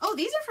too. Oh,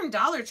 these are from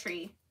Dollar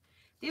Tree.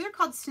 These are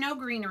called Snow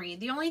Greenery.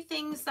 The only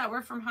things that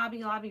were from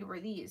Hobby Lobby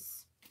were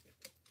these.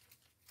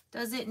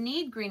 Does it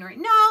need greenery?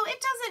 No,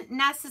 it doesn't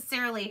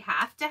necessarily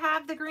have to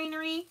have the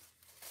greenery.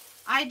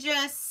 I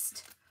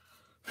just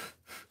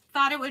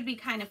thought it would be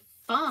kind of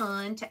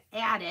fun to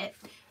add it.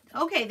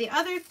 Okay, the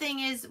other thing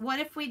is, what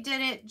if we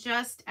did it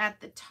just at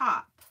the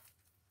top?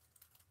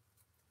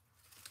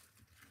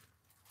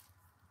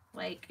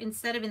 Like,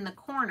 instead of in the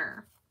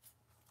corner.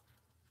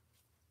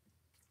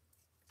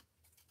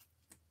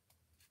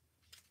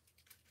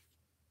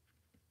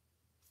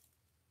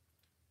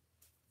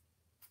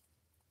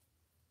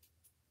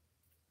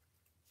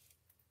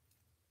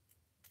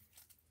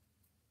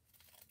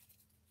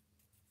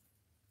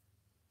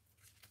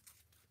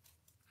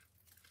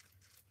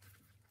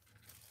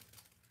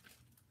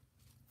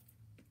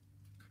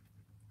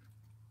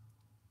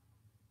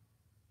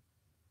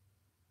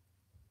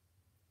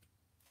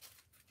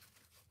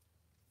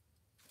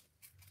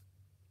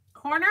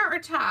 Corner or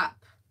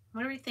top?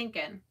 What are we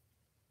thinking?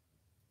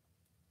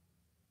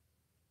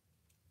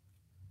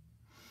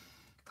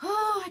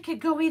 Oh, I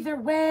could go either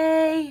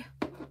way.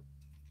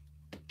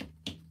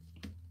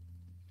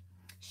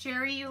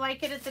 Sherry, you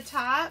like it at the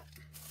top?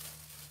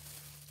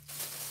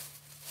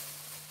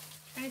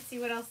 Trying to see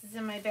what else is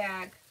in my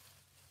bag.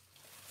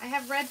 I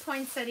have red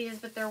poinsettias,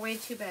 but they're way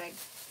too big.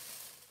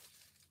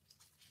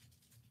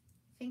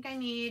 I think I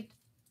need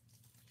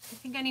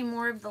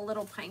more of the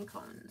little pine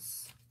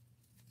cones.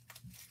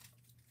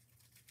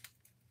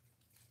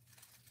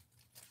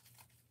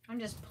 I'm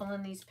just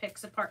pulling these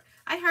picks apart.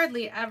 I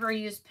hardly ever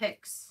use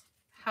picks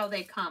how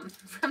they come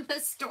from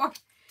the store.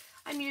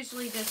 I'm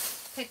usually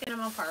just picking them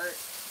apart.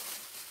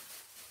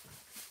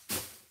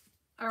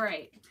 All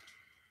right.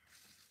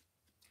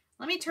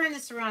 Let me turn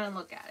this around and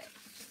look at it.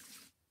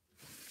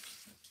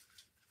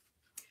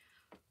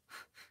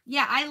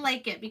 Yeah, I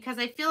like it because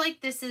I feel like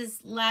this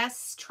is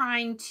less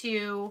trying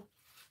to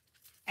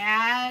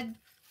add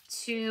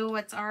to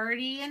what's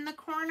already in the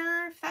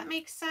corner, if that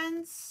makes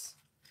sense.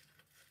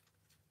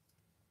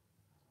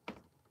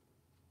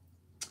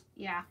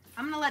 Yeah,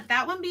 I'm going to let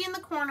that one be in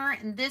the corner,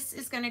 and this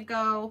is going to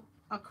go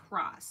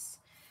across.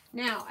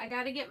 Now, I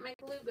got to get my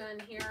glue gun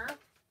here.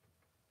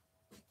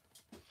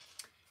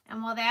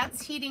 And while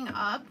that's heating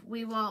up,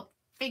 we will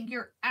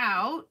figure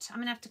out, I'm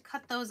going to have to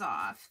cut those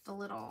off, the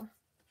little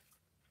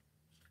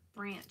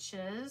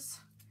branches.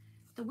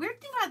 The weird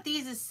thing about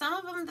these is some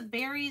of them, the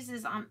berries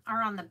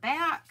are on the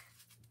back.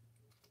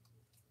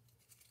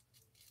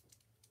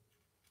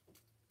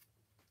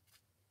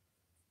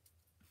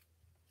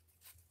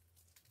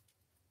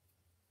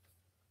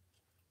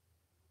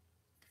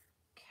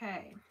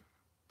 Okay,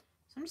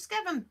 so I'm just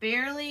gonna have them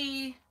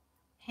barely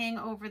hang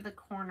over the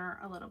corner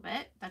a little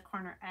bit, the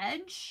corner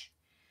edge.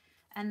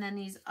 And then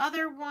these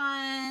other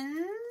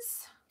ones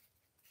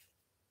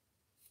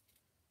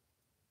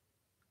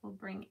we'll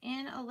bring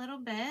in a little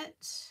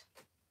bit.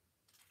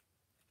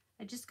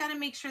 I just got to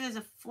make sure there's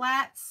a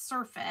flat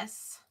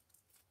surface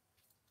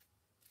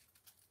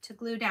to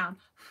glue down.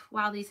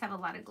 Wow, these have a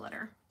lot of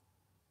glitter.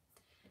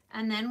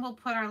 And then we'll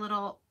put our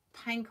little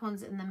pine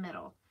cones in the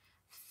middle.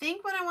 I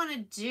think what I want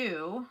to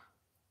do,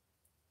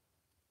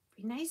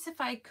 be nice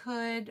if I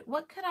could,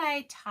 what could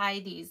I tie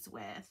these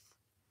with?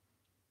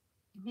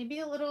 Maybe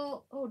a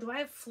little, oh, do I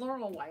have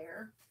floral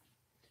wire?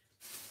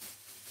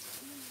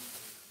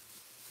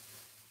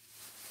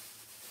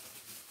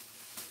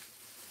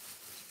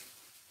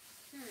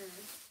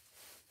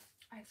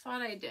 I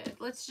thought I did.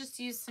 Let's just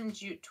use some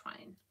jute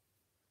twine.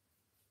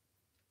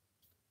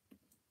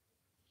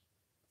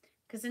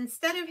 Because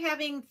instead of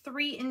having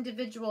 3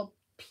 individual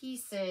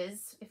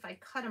pieces, if I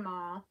cut them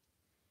all,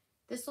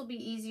 this will be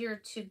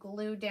easier to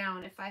glue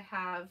down if I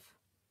have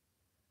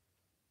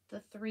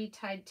the 3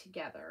 tied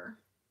together.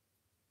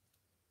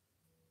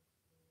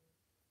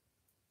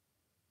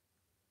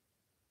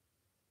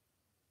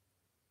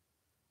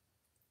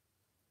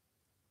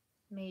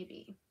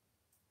 Maybe.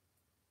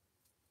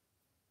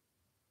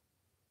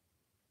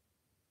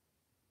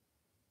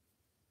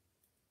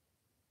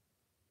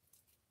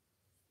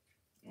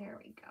 There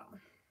we go.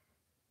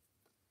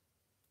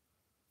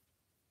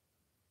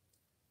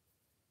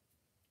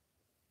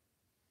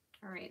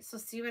 All right, so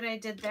see what I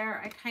did there?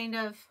 I kind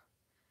of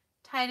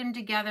tied them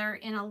together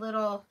in a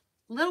little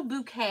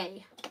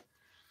bouquet.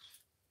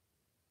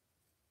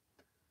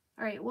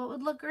 All right, what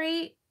would look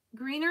great?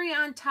 greenery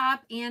on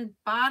top and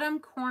bottom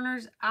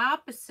corners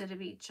opposite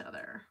of each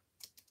other.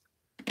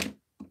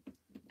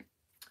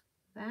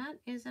 That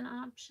is an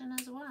option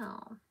as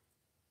well.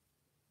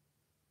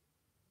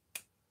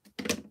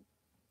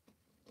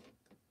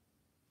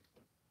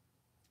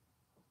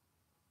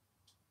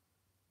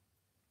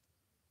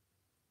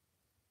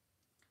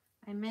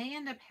 I may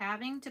end up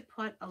having to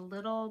put a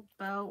little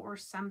bow or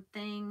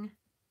something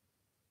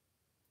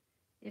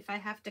if I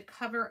have to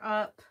cover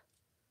up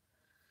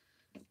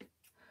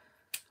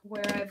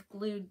where I've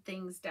glued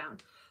things down.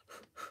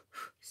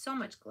 So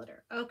much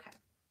glitter. Okay.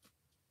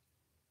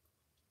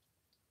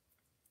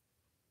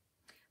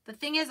 The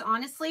thing is,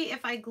 honestly, if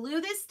I glue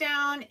this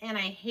down and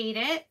I hate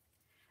it,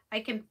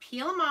 I can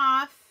peel them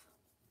off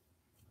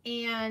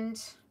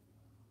and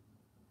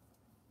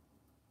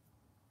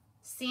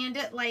sand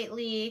it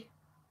lightly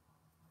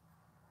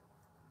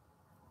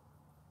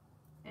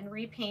and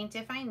repaint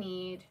if I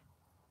need.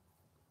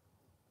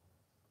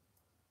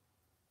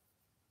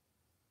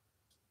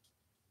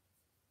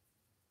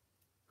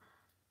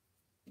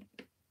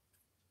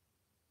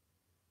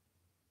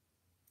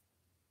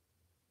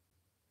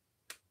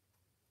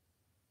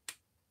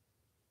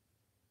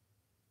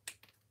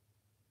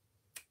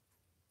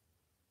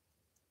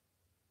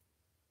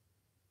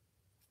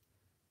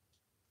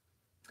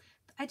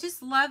 I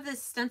just love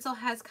this stencil.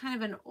 Has kind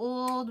of an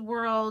old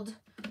world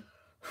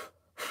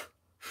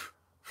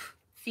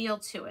feel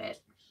to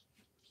it.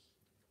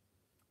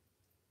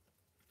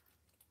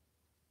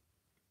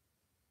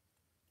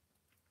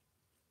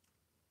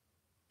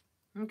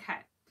 Okay,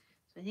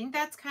 so I think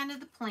that's kind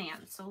of the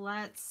plan. So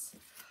let's,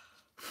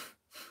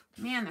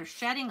 man, they're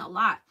shedding a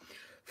lot.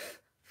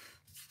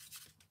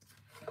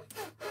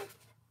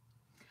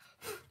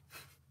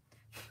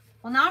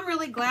 Well, now I'm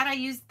really glad I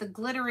used the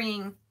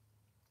glittering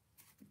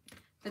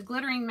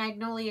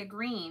Magnolia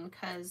green,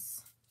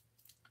 because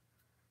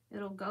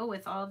it'll go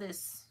with all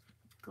this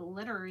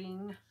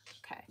glittering.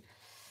 Okay,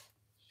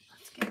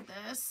 let's get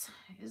this.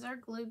 Here's our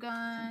glue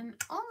gun.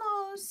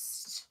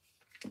 Almost.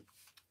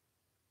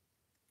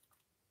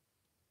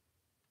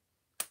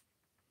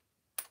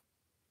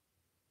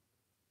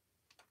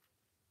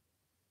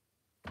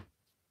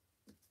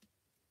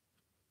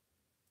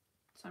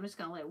 So I'm just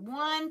going to lay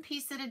one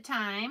piece at a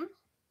time.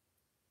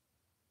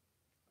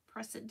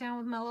 Press it down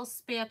with my little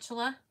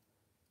spatula.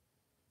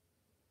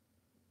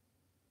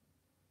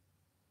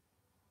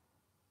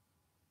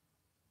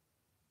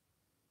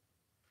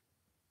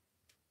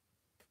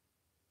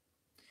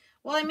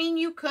 Well, I mean,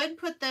 you could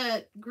put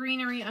the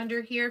greenery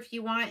under here if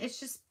you want. It's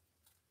just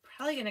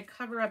probably going to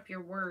cover up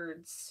your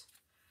words.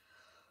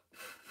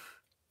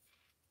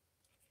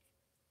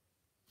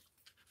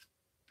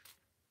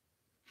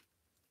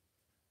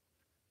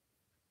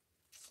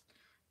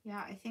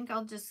 Yeah, I think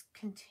I'll just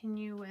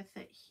continue with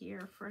it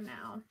here for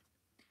now.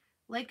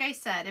 Like I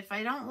said, if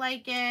I don't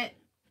like it,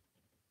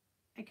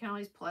 I can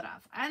always pull it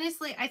off.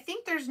 Honestly, I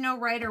think there's no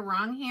right or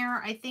wrong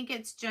here. I think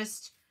it's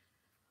just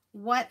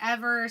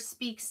whatever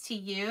speaks to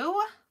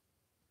you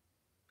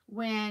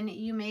when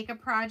you make a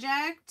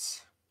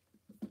project.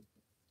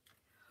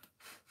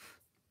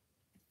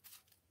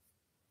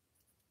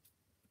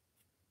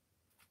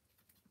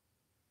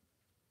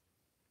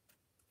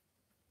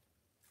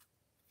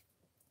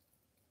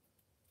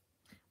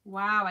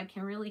 Wow, I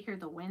can really hear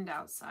the wind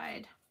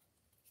outside.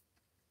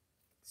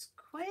 It's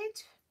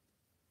quite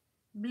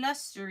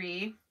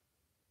blustery.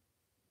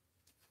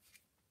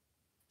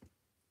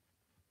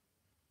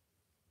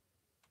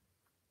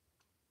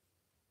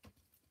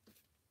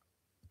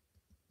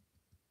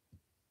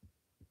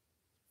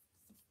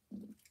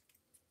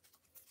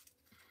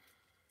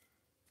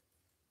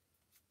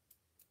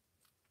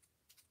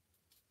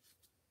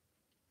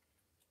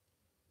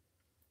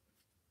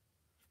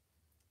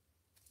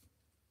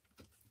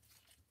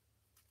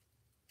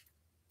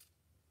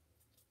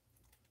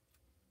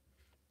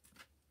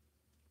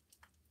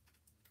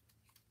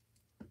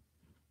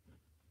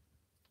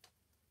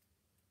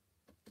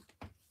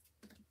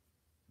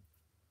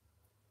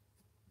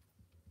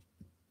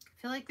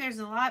 I feel like there's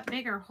a lot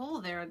bigger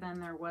hole there than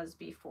there was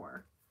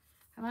before.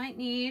 I might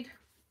need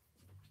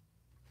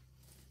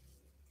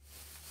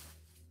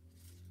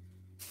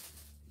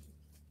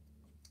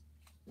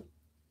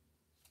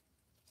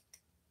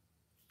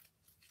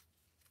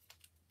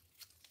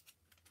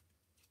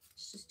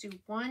let's just do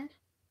one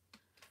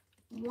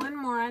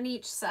more on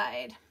each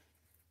side.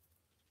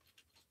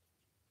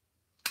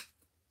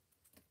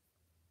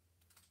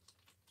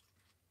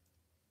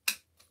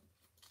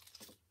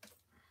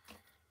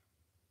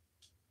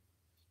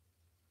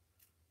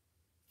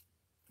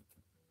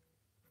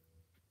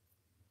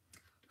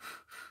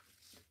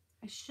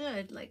 I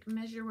should like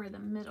measure where the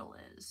middle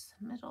is.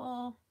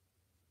 Middle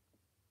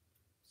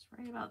is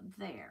right about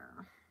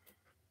there.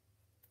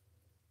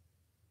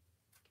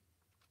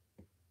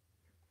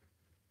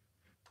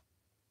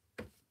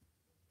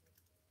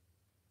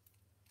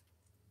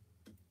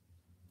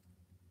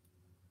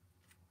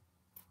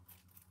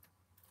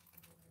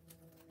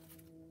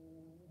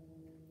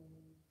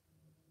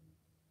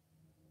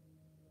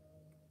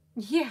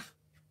 Yeah,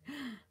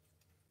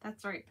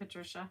 that's right,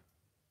 Patricia.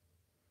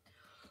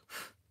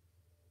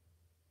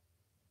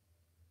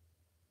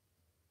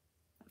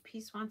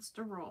 piece wants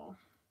to roll.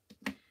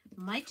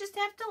 Might just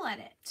have to let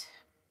it.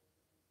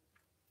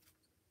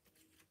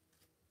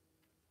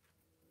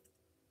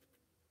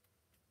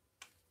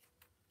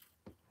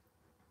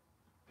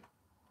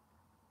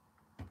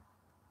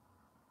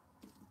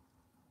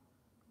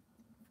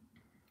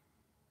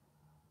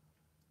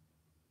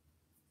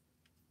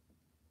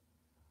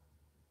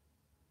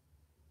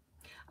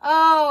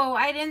 Oh,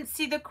 I didn't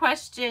see the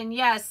question.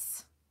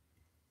 Yes.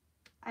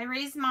 I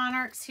raised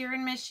monarchs here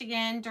in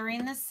Michigan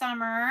during the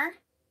summer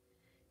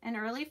and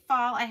early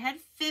fall. I had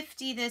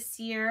 50 this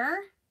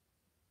year.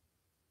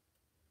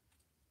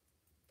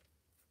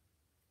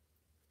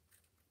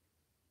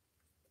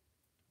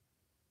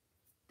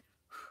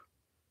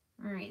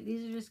 All right,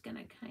 these are just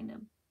gonna kind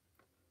of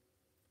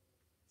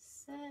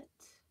set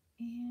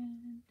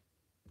and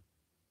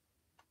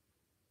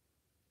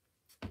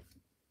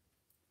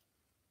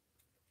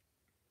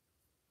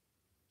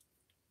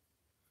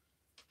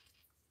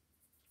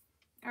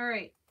all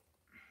right.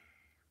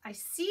 I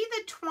see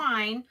the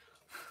twine.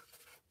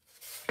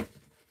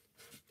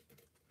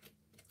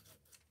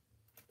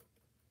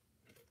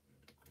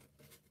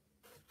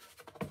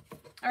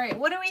 All right,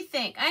 what do we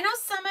think? I know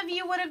some of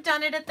you would have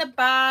done it at the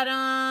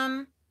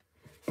bottom.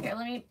 Here,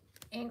 let me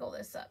angle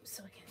this up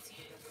so we can see.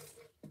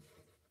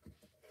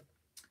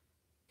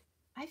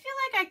 I feel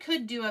like I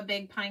could do a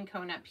big pine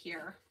cone up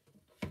here.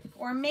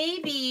 Or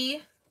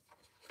maybe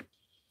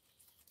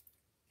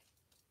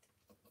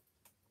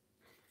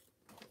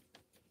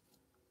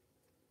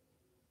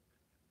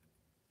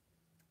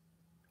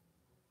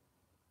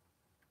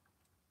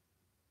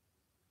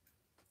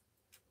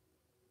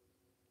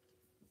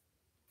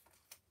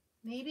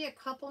a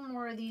couple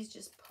more of these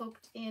just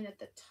poked in at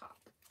the top.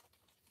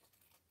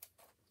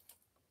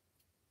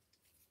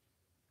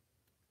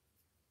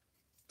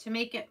 To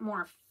make it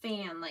more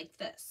fan like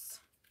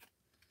this.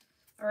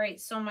 All right,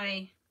 so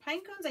my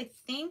pine cones I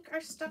think are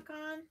stuck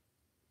on.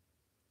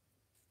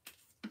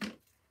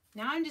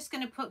 Now I'm just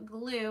going to put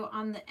glue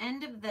on the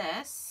end of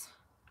this.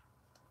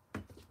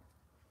 I'm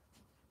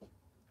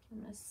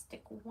going to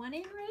stick one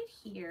in right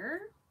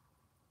here.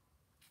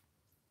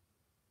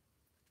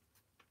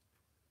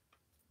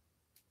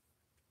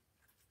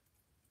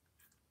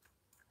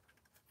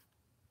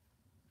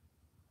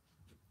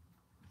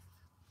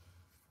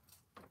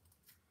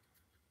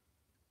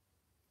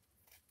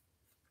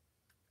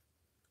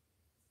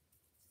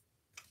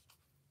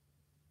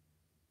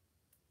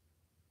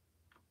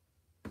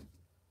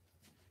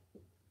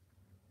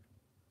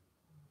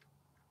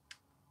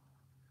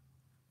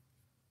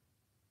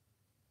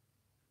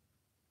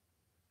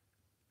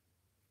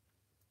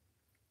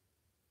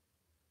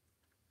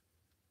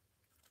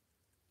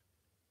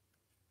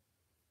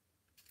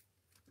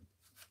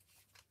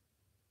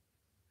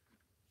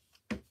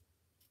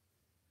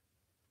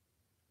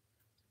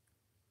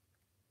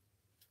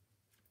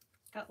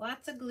 Got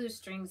lots of glue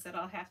strings that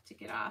I'll have to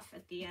get off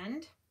at the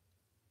end.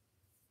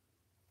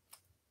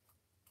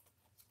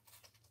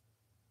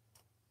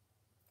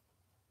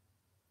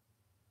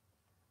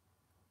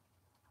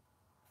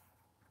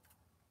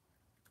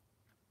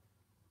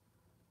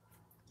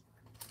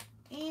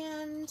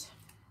 And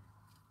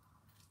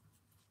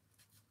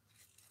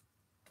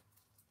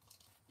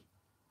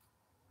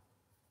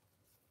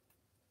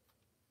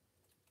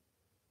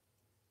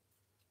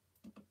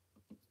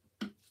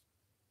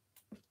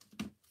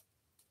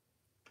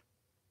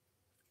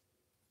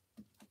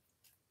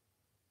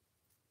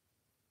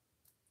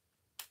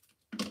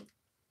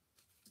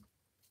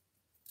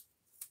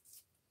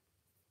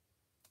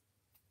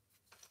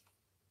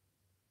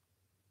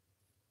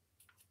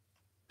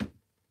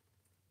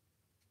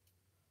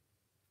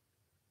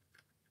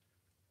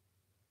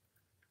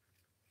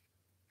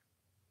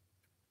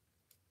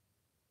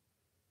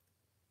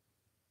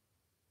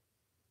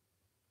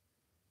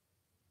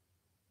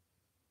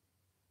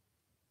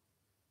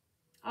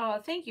oh,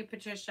 thank you,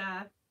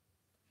 Patricia.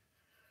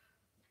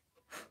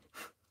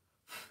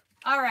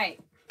 All right.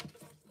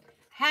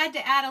 Had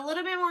to add a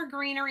little bit more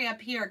greenery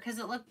up here because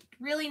it looked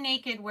really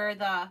naked where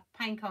the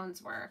pine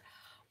cones were.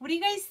 What do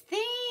you guys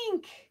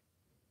think?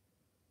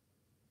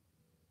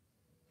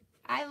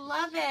 I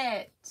love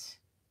it.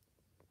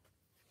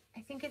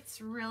 I think it's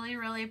really,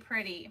 really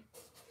pretty.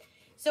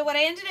 So what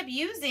I ended up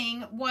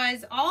using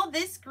was all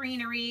this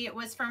greenery. It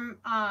was from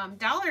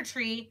Dollar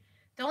Tree.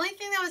 The only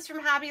thing that was from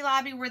Hobby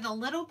Lobby were the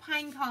little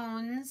pine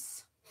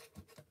cones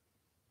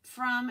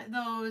from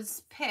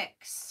those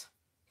picks.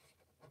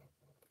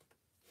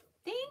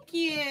 Thank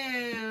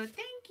you.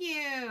 Thank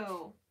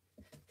you.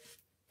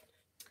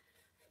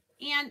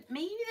 And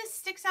maybe this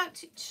sticks out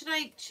too. Should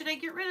I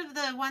get rid of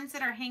the ones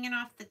that are hanging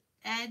off the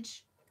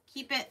edge?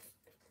 Keep it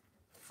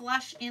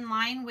flush in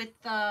line with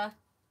the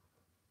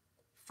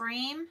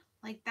frame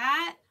like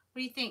that. What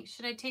do you think?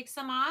 Should I take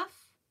some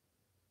off?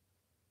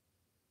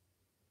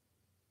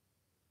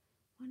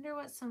 Wonder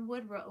what some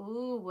wood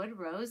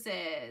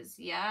roses.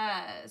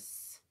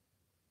 Yes.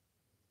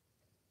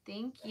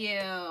 Thank you.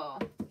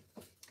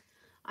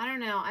 I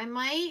don't know. I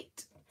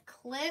might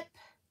clip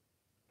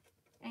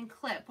and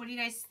clip. What do you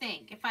guys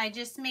think? If I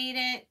just made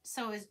it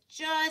so it was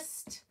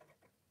just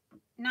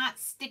not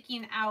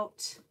sticking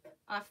out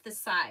off the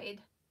side.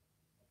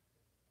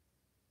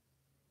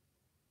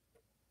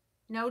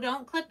 No,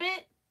 don't clip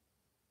it.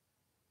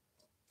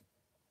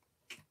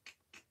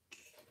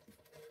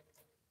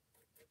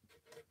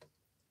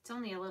 It's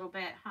only a little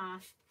bit, huh?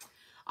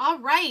 All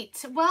right.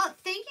 Well,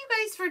 thank you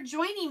guys for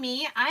joining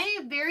me. I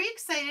am very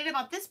excited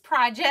about this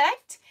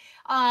project.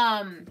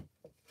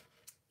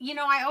 You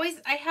know,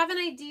 I have an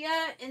idea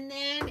and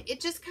then it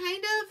just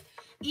kind of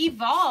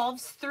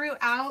evolves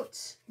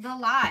throughout the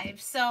live.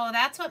 So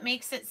that's what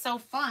makes it so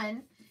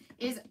fun,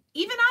 is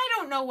even I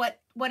don't know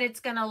what it's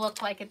going to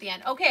look like at the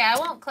end. Okay, I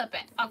won't clip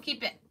it. I'll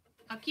keep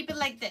it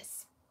like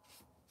this.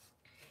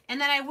 And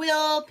then I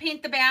will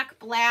paint the back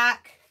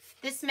black.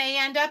 This may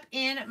end up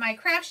in my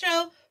craft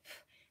show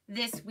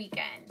this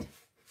weekend.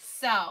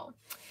 So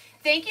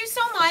thank you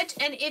so much.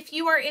 And if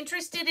you are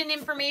interested in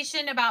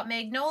information about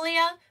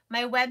Magnolia,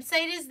 my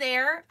website is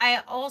there.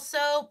 I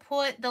also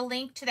put the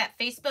link to that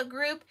Facebook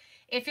group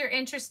if you're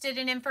interested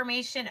in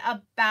information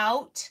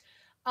about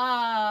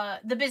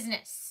the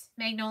business,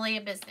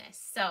 Magnolia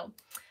business. So,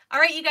 all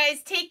right, you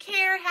guys, take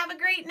care. Have a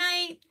great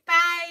night.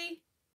 Bye.